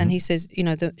sections. Mm-hmm. And he says,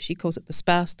 she calls it the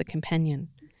spouse, the companion,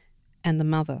 and the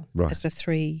mother as the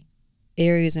 3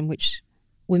 areas in which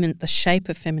women, the shape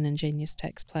of feminine genius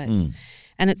takes place.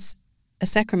 And it's a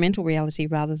sacramental reality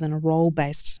rather than a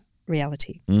role-based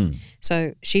reality.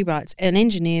 So she writes, an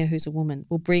engineer who's a woman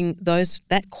will bring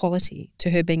that quality to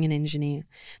her being an engineer.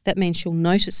 That means she'll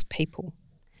notice people.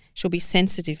 She'll be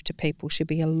sensitive to people. She'll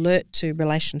be alert to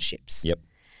relationships. Yep.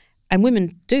 And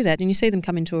women do that, and you see them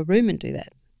come into a room and do that.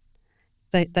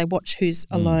 They watch who's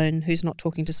alone, who's not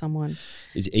talking to someone.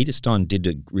 Edith Stein did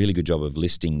a really good job of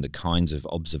listing the kinds of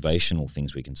observational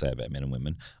things we can say about men and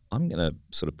women. I'm going to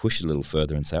sort of push it a little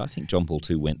further and say I think John Paul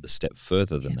II went a step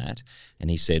further than that, and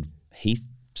he said he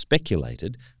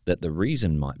speculated that the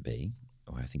reason might be,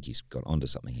 I think he's got onto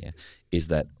something here, is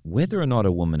that whether or not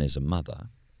a woman is a mother,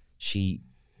 she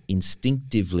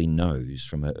instinctively knows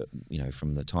from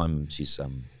the time she's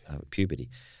puberty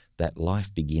that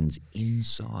life begins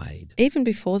inside. Even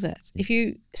before that, if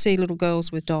you see little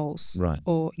girls with dolls, right,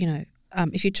 or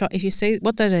if you see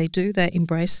what do, they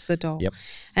embrace the doll. Yep.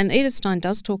 And Edith Stein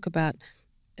does talk about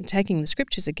taking the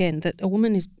scriptures again, that a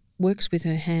woman works with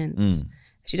her hands.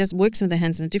 She works with her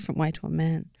hands in a different way to a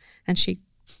man, and she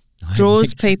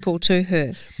draws people to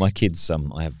her. My kids,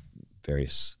 I have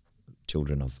various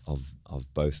children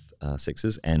of both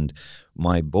sexes, and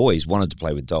my boys wanted to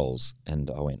play with dolls, and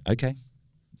I went, okay,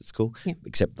 that's cool. Yeah.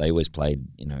 Except they always played,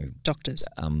 doctors.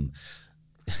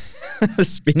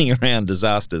 spinning around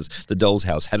disasters. The doll's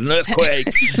house had an earthquake.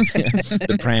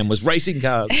 The pram was racing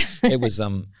cars. It was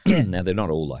now they're not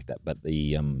all like that, but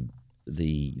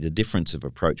the difference of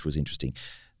approach was interesting.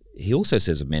 He also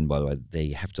says of men, by the way, they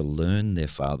have to learn their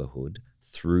fatherhood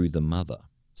through the mother.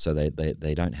 So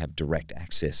they don't have direct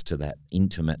access to that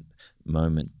intimate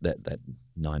moment, that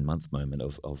 9-month moment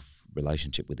of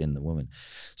relationship within the woman.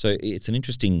 So it's an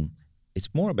interesting, it's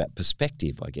more about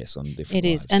perspective, I guess, on different lives. It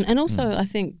is. And also I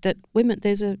think that women,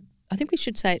 I think we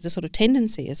should say it's a sort of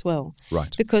tendency as well.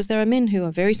 Right. Because there are men who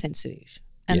are very sensitive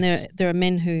and there are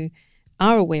men who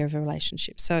are aware of a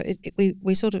relationship. So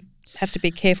we sort of have to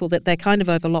be careful that they kind of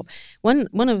overlap.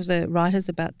 One of the writers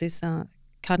about this,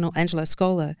 Cardinal Angelo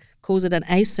Scola, calls it an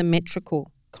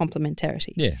asymmetrical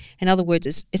complementarity. Yeah. In other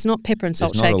words, it's not pepper and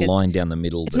salt There's shakers. not a line down the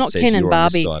middle. It's that not says Ken and you're on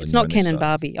this Barbie. side It's and you're not on Ken this and side.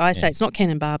 Barbie. I say it's not Ken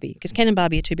and Barbie because Ken and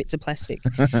Barbie are two bits of plastic,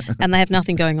 and they have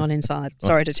nothing going on inside.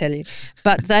 Sorry to tell you,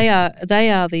 but they are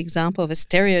the example of a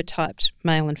stereotyped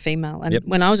male and female. And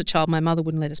when I was a child, my mother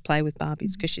wouldn't let us play with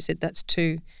Barbies because she said that's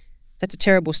a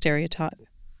terrible stereotype.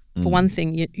 For one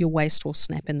thing, your waist will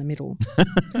snap in the middle,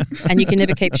 and you can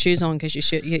never keep shoes on because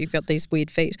you've got these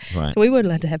weird feet. Right. So we weren't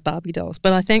allowed to have Barbie dolls.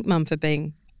 But I thank Mum for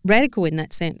being radical in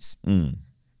that sense.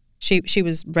 She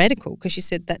was radical because she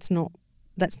said that's not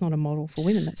a model for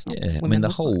women. That's not. Yeah, I mean the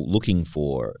whole looking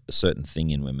for a certain thing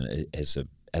in women as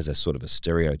a sort of a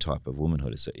stereotype of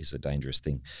womanhood is a dangerous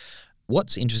thing.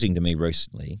 What's interesting to me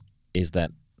recently is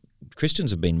that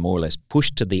Christians have been more or less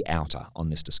pushed to the outer on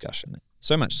this discussion.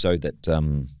 So much so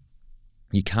that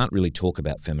you can't really talk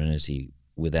about femininity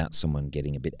without someone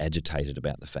getting a bit agitated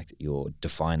about the fact that you're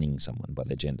defining someone by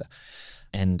their gender.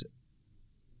 And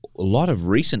a lot of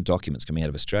recent documents coming out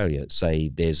of Australia say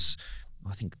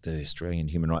I think the Australian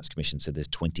Human Rights Commission said there's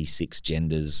 26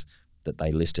 genders that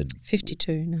they listed.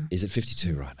 52 now. Is it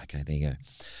 52? Right, okay, there you go.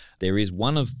 There is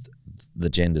one of the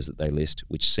genders that they list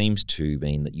which seems to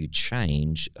mean that you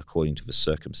change according to the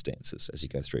circumstances as you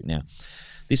go through. Now,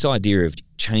 this idea of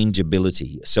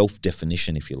changeability,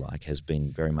 self-definition, if you like, has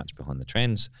been very much behind the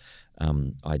trans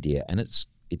idea, and it's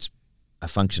a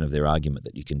function of their argument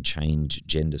that you can change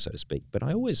gender, so to speak. But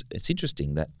it's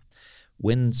interesting that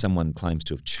when someone claims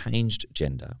to have changed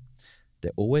gender,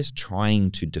 they're always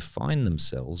trying to define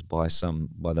themselves by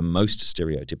the most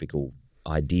stereotypical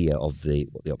idea of the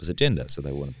opposite gender. So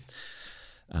they want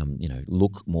to,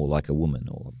 look more like a woman,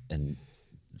 and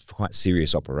quite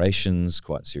serious operations,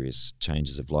 quite serious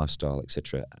changes of lifestyle,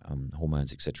 etc.,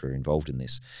 hormones, etc., are involved in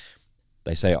this.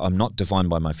 They say, I'm not defined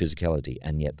by my physicality,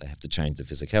 and yet they have to change the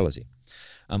physicality.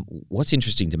 What's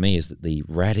interesting to me is that the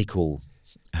radical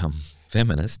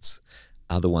feminists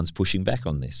are the ones pushing back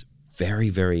on this very,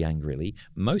 very angrily,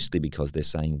 mostly because they're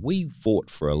saying we fought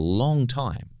for a long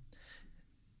time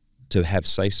to have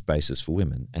safe spaces for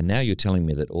women, and now you're telling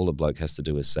me that all a bloke has to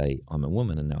do is say, I'm a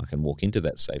woman, and now I can walk into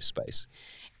that safe space.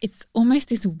 It's almost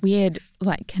this weird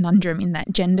conundrum in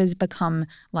that gender's become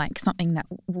like something that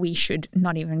we should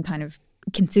not even kind of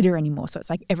consider anymore. So it's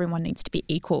like everyone needs to be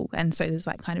equal, and so there's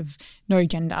kind of no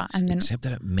gender. And then except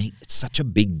that it's such a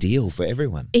big deal for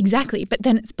everyone. Exactly, but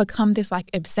then it's become this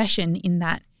obsession in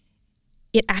that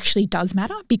it actually does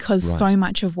matter because so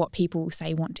much of what people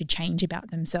say want to change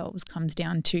about themselves comes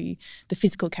down to the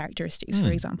physical characteristics, for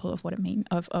example, of what it means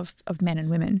of men and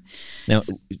women. Now,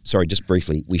 sorry, just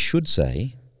briefly, we should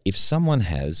say if someone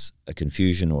has a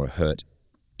confusion or a hurt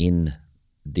in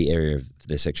the area of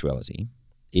their sexuality,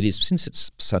 it is, since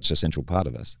it's such a central part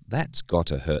of us, that's got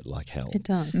to hurt like hell. It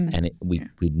does. And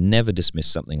we'd never dismiss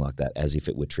something like that as if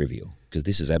it were trivial, because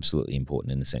this is absolutely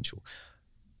important and essential.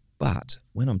 But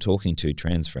when I'm talking to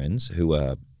trans friends who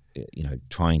are,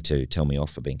 trying to tell me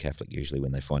off for being Catholic, usually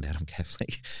when they find out I'm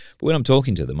Catholic, but when I'm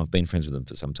talking to them, I've been friends with them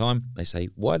for some time, they say,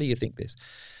 why do you think this?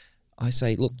 I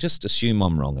say, look, just assume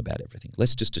I'm wrong about everything.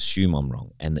 Let's just assume I'm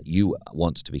wrong and that you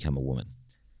want to become a woman.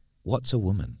 What's a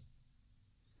woman?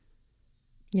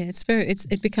 Yeah,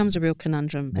 it becomes a real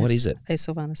conundrum. What is it? As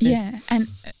Silvana says. Yeah, and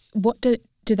what do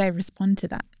they respond to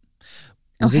that?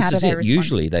 Well, or this how do is they it. respond?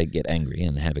 Usually they get angry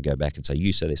and have a go back and say,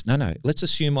 you say this. No, let's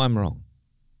assume I'm wrong.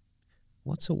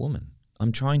 What's a woman?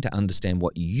 I'm trying to understand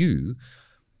what you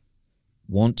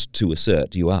want to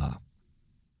assert you are,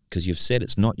 because you've said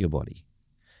it's not your body.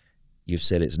 You've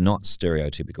said it's not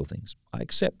stereotypical things. I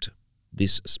accept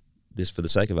this for the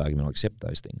sake of argument. I accept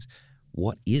those things.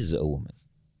 What is a woman?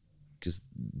 Because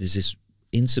there's this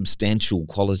insubstantial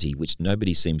quality which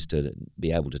nobody seems to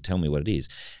be able to tell me what it is.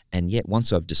 And yet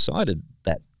once I've decided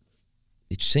that,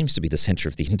 it seems to be the centre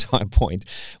of the entire point,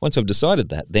 once I've decided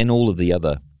that, then all of the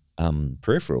other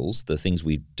peripherals, the things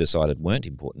we decided weren't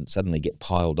important, suddenly get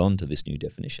piled onto this new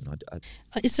definition.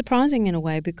 It's surprising in a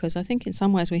way, because I think in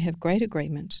some ways we have great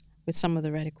agreement with some of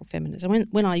the radical feminists. And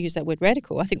when I use that word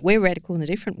radical, I think we're radical in a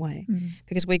different way,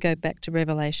 because we go back to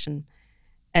Revelation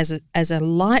as a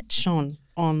light shone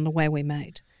on the way we're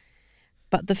made.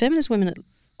 But the feminist women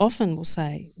often will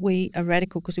say we are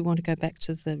radical because we want to go back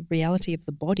to the reality of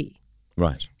the body.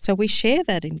 Right. So we share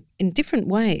that in different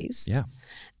ways. Yeah.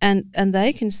 And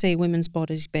they can see women's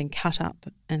bodies being cut up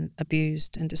and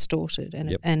abused and distorted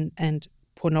and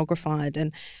pornographied,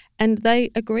 and they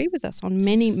agree with us on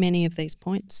many of these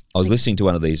points. I was listening to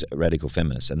one of these radical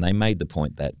feminists, and they made the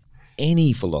point that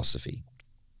any philosophy,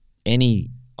 any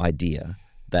idea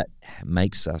that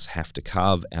makes us have to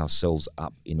carve ourselves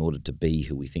up in order to be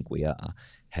who we think we are,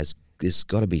 there's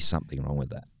got to be something wrong with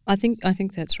that. I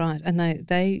think that's right, and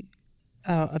they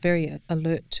are very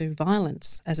alert to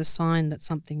violence as a sign that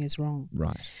something is wrong.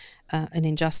 Right. An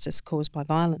injustice caused by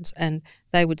violence, and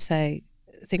they would say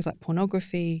things like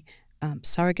pornography,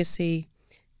 surrogacy,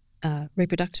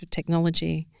 reproductive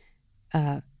technology,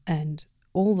 and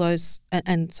all those,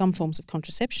 and some forms of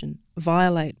contraception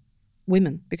violate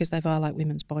women because they violate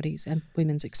women's bodies and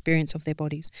women's experience of their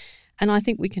bodies. And I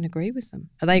think we can agree with them.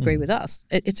 They agree with us.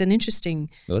 It's an interesting...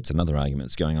 Well, that's another argument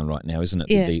that's going on right now, isn't it?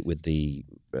 Yeah. With the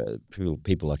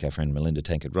people like our friend Melinda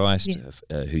Tankard-Rice,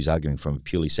 who's arguing from a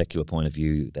purely secular point of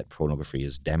view that pornography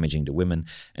is damaging to women.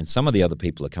 And some of the other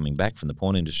people are coming back from the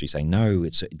porn industry saying, no,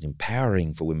 it's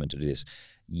empowering for women to do this.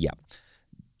 Yeah.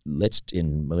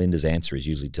 And Melinda's answer is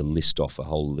usually to list off a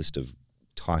whole list of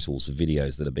titles of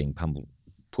videos that are being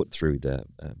put through the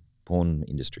porn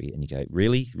industry, and you go,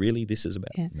 really, this is about...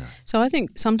 Yeah. No. So I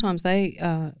think sometimes they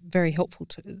are very helpful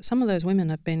to... Some of those women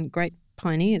have been great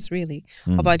pioneers, really,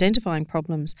 of identifying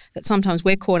problems that sometimes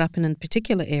we're caught up in a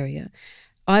particular area.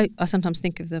 I sometimes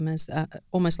think of them as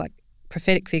almost like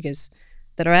prophetic figures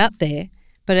that are out there,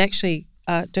 but actually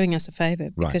are doing us a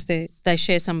favour because they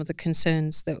share some of the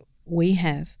concerns that we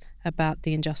have about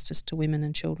the injustice to women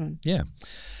and children. Yeah.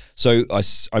 So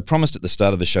I promised at the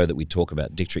start of the show that we'd talk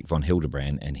about Dietrich von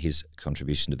Hildebrand and his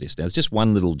contribution to this. Now, there's just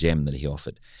one little gem that he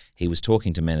offered. He was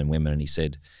talking to men and women, and he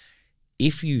said,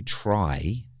 if you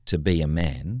try to be a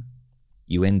man,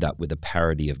 you end up with a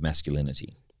parody of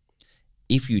masculinity.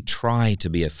 If you try to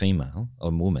be a female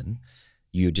or woman,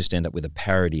 you just end up with a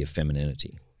parody of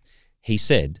femininity. He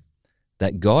said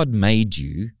that God made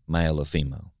you male or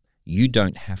female. You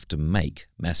don't have to make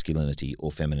masculinity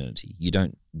or femininity. You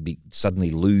don't suddenly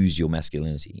lose your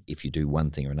masculinity if you do one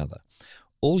thing or another.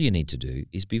 All you need to do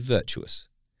is be virtuous.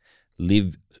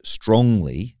 Live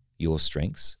strongly your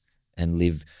strengths and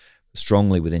live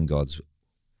strongly within God's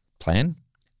plan,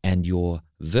 and your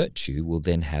virtue will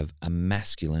then have a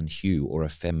masculine hue or a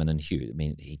feminine hue.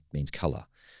 It means colour.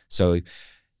 So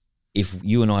if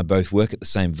you and I both work at the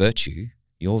same virtue,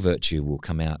 your virtue will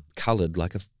come out coloured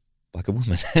like a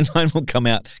woman, and mine will come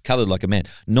out coloured like a man.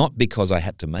 Not because I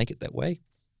had to make it that way,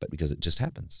 but because it just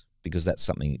happens, because that's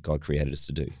something that God created us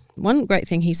to do. One great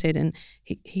thing he said, and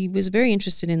he was very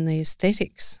interested in the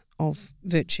aesthetics of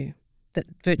virtue, that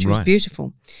virtue is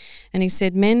beautiful. And he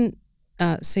said men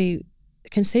can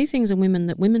see things in women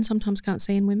that women sometimes can't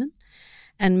see in women,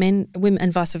 and women,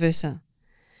 and vice versa.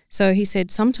 So he said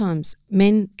sometimes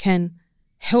men can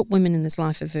help women in this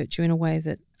life of virtue in a way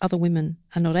that other women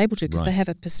are not able to, because they have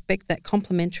that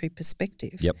complementary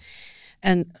perspective. Yep.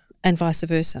 And vice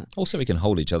versa. Also, we can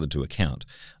hold each other to account.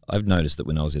 I've noticed that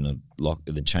when I was in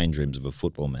the change rooms of a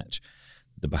football match,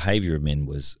 the behaviour of men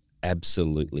was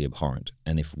absolutely abhorrent.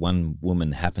 And if one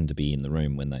woman happened to be in the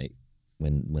room when they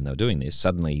were doing this,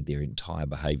 suddenly their entire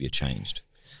behaviour changed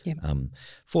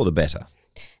for the better.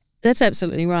 That's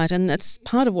absolutely right, and that's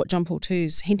part of what John Paul II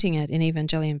is hinting at in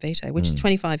Evangelium Vitae, which is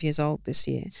 25 years old this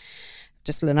year.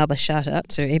 Just another shout out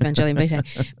to Evangelium Vitae.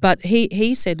 But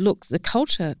he said, look, the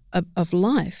culture of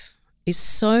life is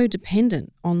so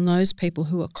dependent on those people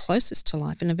who are closest to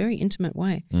life in a very intimate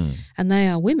way, and they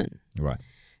are women. Right.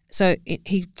 So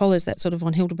he follows that sort of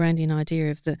von Hildebrandian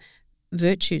idea of the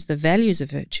virtues, the values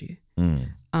of virtue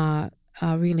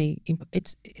are really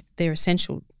they're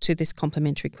essential to this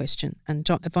complementary question, and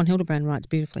von Hildebrand writes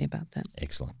beautifully about that.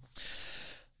 Excellent.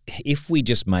 If we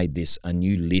just made this a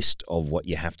new list of what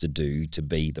you have to do to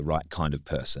be the right kind of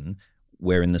person,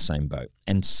 we're in the same boat.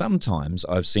 And sometimes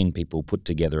I've seen people put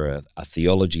together a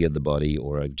theology of the body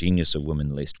or a genius of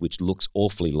women list, which looks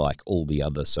awfully like all the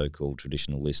other so-called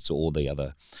traditional lists or all the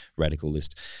other radical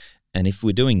lists. And if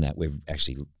we're doing that, we've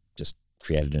actually just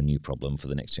created a new problem for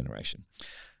the next generation.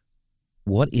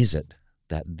 What is it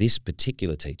that this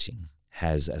particular teaching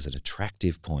has as an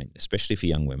attractive point, especially for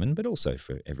young women, but also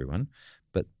for everyone,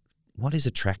 but what is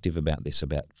attractive about this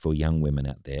for young women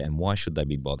out there, and why should they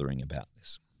be bothering about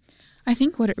this? I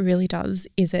think what it really does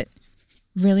is it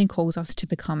really calls us to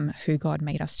become who God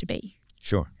made us to be.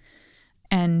 Sure.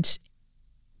 And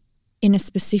in a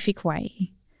specific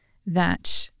way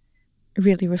that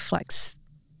really reflects,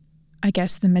 I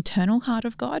guess, the maternal heart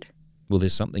of God. Well,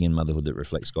 there's something in motherhood that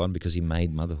reflects God because he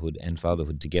made motherhood and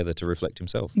fatherhood together to reflect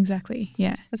himself. Exactly,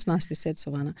 yeah. That's nicely said,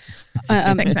 Silvana.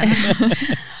 Thanks, Anna.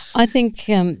 I think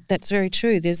that's very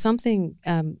true. There's something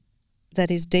that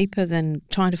is deeper than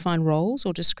trying to find roles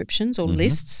or descriptions or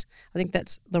lists. I think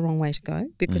that's the wrong way to go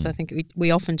because I think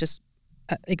we often just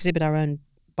exhibit our own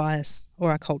bias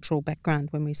or our cultural background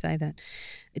when we say that.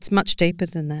 It's much deeper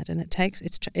than that, and it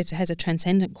has a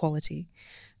transcendent quality,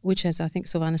 which, as I think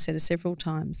Silvana said several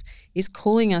times, is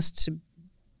calling us to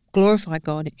glorify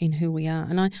God in who we are.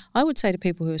 And I would say to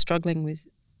people who are struggling with,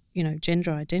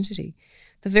 gender identity,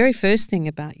 the very first thing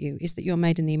about you is that you're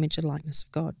made in the image and likeness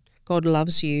of God. God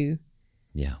loves you.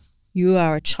 Yeah. You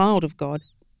are a child of God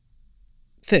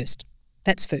first.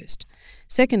 That's first.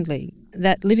 Secondly,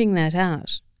 that living that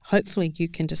out, hopefully you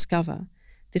can discover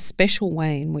this special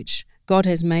way in which God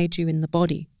has made you in the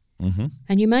body. Mm-hmm.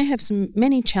 And you may have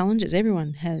many challenges.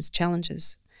 Everyone has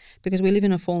challenges because we live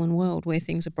in a fallen world where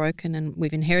things are broken and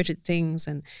we've inherited things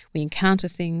and we encounter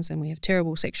things and we have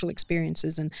terrible sexual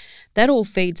experiences, and that all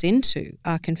feeds into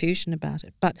our confusion about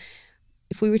it. But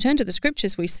if we return to the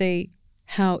scriptures, we see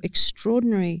how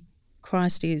extraordinary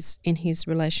Christ is in his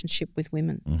relationship with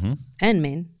women and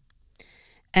men,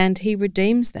 and he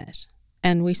redeems that.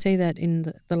 And we see that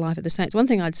in the life of the saints. One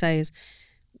thing I'd say is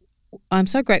I'm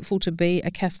so grateful to be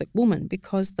a Catholic woman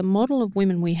because the model of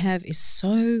women we have is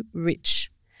so rich.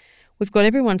 We've got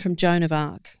everyone from Joan of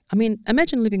Arc. I mean,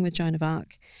 imagine living with Joan of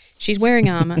Arc. She's wearing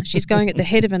armour. She's going at the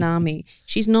head of an army.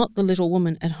 She's not the little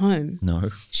woman at home. No.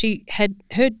 She had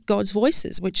heard God's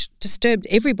voices, which disturbed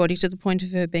everybody to the point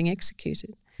of her being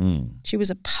executed. She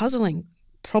was a puzzling,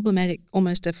 problematic,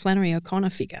 almost a Flannery O'Connor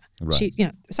figure. Right. She,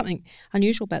 something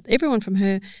unusual about everyone from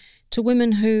her to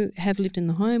women who have lived in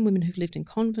the home, women who've lived in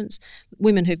convents,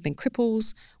 women who've been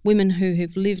cripples, women who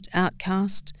have lived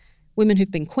outcast, women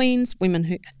who've been queens, women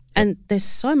who... And there's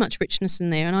so much richness in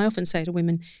there. And I often say to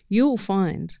women, you'll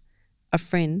find a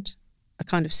friend, a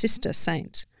kind of sister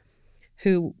saint,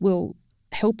 who will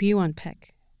help you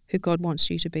unpack who God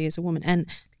wants you to be as a woman and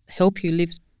help you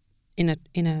live in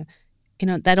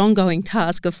that ongoing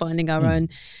task of finding our own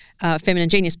feminine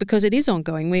genius, because it is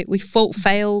ongoing. We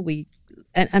fail,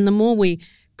 and the more we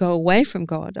go away from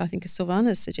God, I think as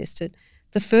Silvana suggested,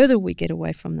 the further we get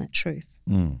away from that truth.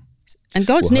 And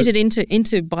God's knitted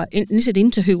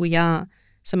into who we are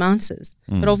some answers,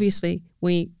 but obviously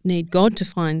we need God to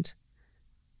find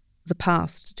the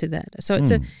path to that. So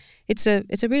it's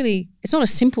not a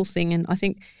simple thing, and I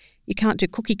think you can't do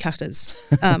cookie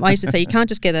cutters. I used to say you can't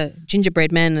just get a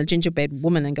gingerbread man and a gingerbread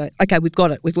woman and go, okay, we've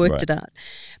got it, we've worked it out.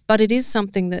 But it is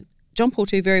something that John Paul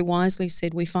II very wisely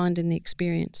said we find in the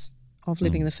experience of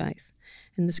living the faith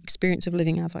and this experience of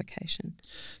living our vocation.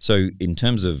 So in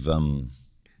terms of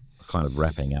kind of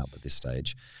wrapping up at this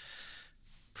stage,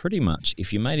 pretty much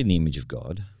if you're made in the image of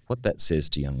God, what that says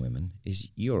to young women is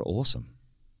you're awesome,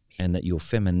 and that your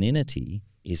femininity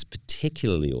is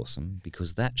particularly awesome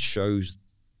because that shows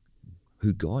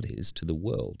who God is to the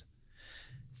world.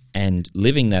 And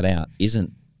living that out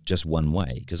isn't just one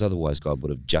way, because otherwise God would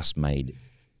have just made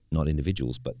not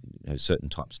individuals, but certain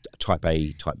types, type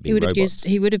A, type B robots.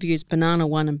 He would have used banana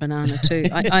 1 and banana 2.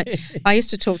 I used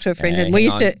to talk to a friend, and we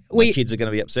used to. My kids are going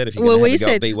to be upset if you're going to have a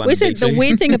go at B1 we said and B2. The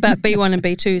weird thing about B1 and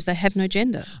B2 is they have no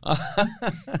gender.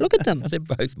 Look at them. They're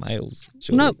both males.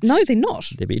 Surely. No, they're not.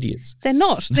 They're idiots. They're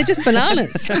not. They're just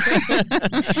bananas.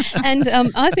 And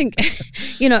I think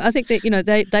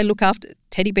that they look after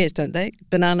teddy bears, don't they?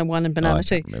 Banana 1 and banana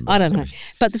 2. I don't know.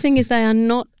 But the thing is, they are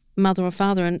not mother or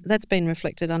father, and that's been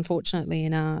reflected, unfortunately,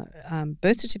 in our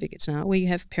birth certificates now, where you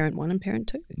have parent 1 and parent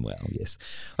 2. Well, yes.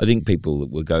 I think people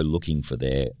will go looking for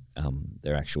their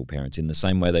actual parents in the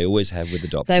same way they always have with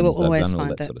adoptions. They will They've always done all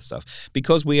find that sort of stuff,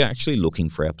 because we are actually looking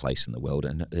for our place in the world,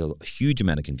 and a huge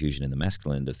amount of confusion in the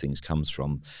masculine end of things comes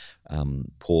from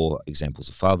poor examples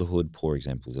of fatherhood, poor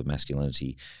examples of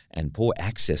masculinity, and poor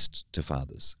access to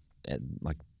fathers.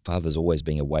 Like fathers always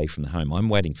being away from the home. I'm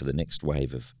waiting for the next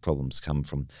wave of problems come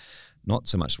from not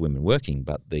so much women working,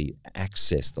 but the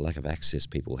lack of access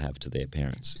people have to their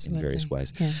parents in various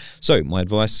ways. Yeah. So my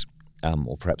advice,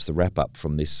 or perhaps the wrap up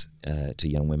from this to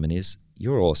young women is,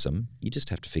 you're awesome. You just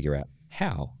have to figure out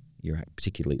how you're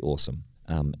particularly awesome,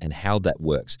 and how that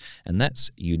works. And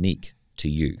that's unique to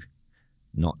you,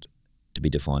 not to be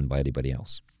defined by anybody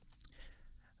else.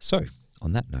 So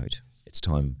on that note, it's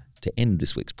time to end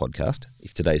this week's podcast,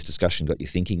 if today's discussion got you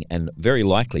thinking, and very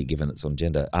likely, given it's on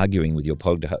gender, arguing with your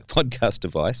podcast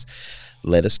device,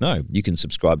 let us know. You can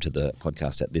subscribe to the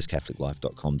podcast at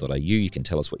thiscatholiclife.com.au. You can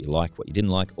tell us what you like, what you didn't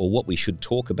like, or what we should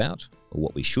talk about, or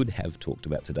what we should have talked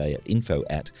about today at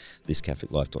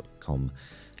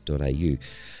info@thiscatholiclife.com.au.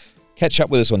 Catch up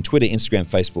with us on Twitter, Instagram,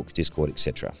 Facebook, Discord,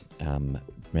 etc.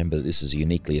 Remember that this is a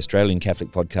uniquely Australian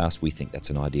Catholic podcast. We think that's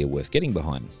an idea worth getting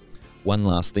behind. One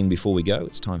last thing before we go,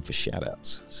 it's time for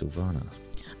shout-outs. Silvana.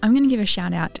 I'm going to give a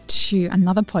shout out to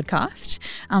another podcast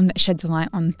that sheds a light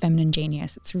on feminine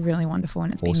genius. It's really wonderful,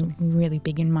 and it's been really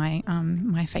big in my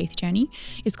my faith journey.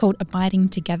 It's called Abiding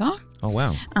Together. Oh,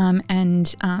 wow. And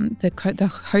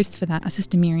the hosts for that are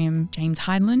Sister Miriam James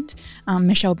Heidland,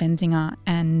 Michelle Benzinger,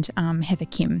 and Heather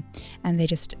Kim. And they're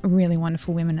just really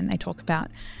wonderful women, and they talk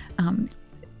about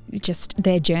just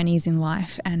their journeys in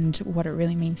life and what it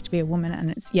really means to be a woman.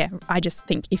 And it's, I just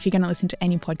think if you're going to listen to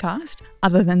any podcast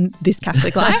other than This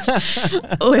Catholic Life,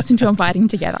 listen to Abiding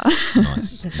Together.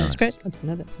 Nice. That sounds great. I didn't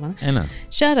know that's one. Anna.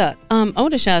 Shout out. I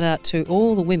want to shout out to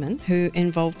all the women who are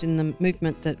involved in the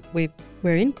movement that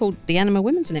we're in called the Anima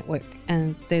Women's Network.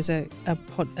 And there's a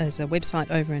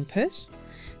website over in Perth.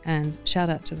 And shout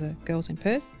out to the girls in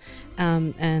Perth.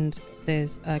 And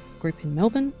there's a group in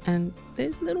Melbourne, and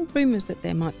there's little rumours that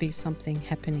there might be something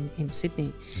happening in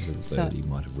Sydney. You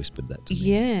might have whispered that to me.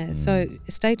 Yeah, so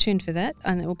stay tuned for that,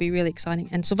 and it will be really exciting.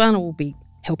 And Silvana will be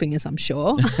helping us, I'm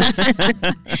sure.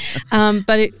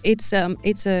 But it's a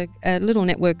little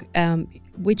network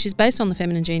which is based on the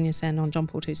feminine genius and on John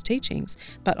Paul II's teachings,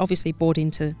 but obviously brought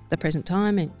into the present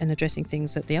time and addressing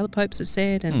things that the other popes have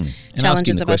said and challenges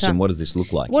asking the of our question, time. what does this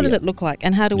look like? What does it look like?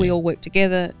 And how do we all work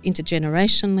together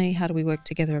intergenerationally? How do we work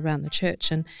together around the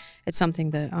church? And it's something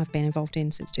that I've been involved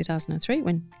in since 2003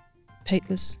 when Pete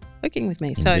was working with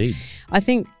me. Indeed. So I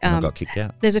think I got kicked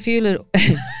out. there's a few little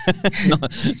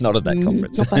not at that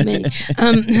conference. Not by me.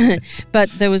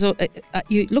 But there was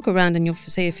you look around and you'll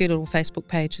see a few little Facebook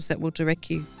pages that will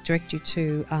direct you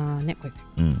to our network.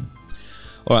 All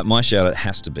right, my shout out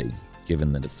has to be,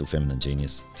 given that it's the feminine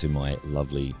genius, to my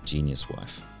lovely genius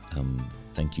wife.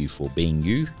 Thank you for being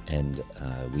you, and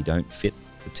we don't fit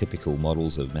the typical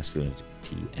models of masculinity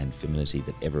and femininity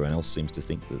that everyone else seems to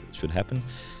think that should happen.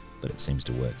 But it seems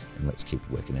to work, and let's keep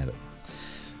working at it.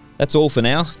 That's all for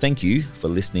now. Thank you for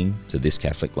listening to This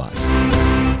Catholic Life.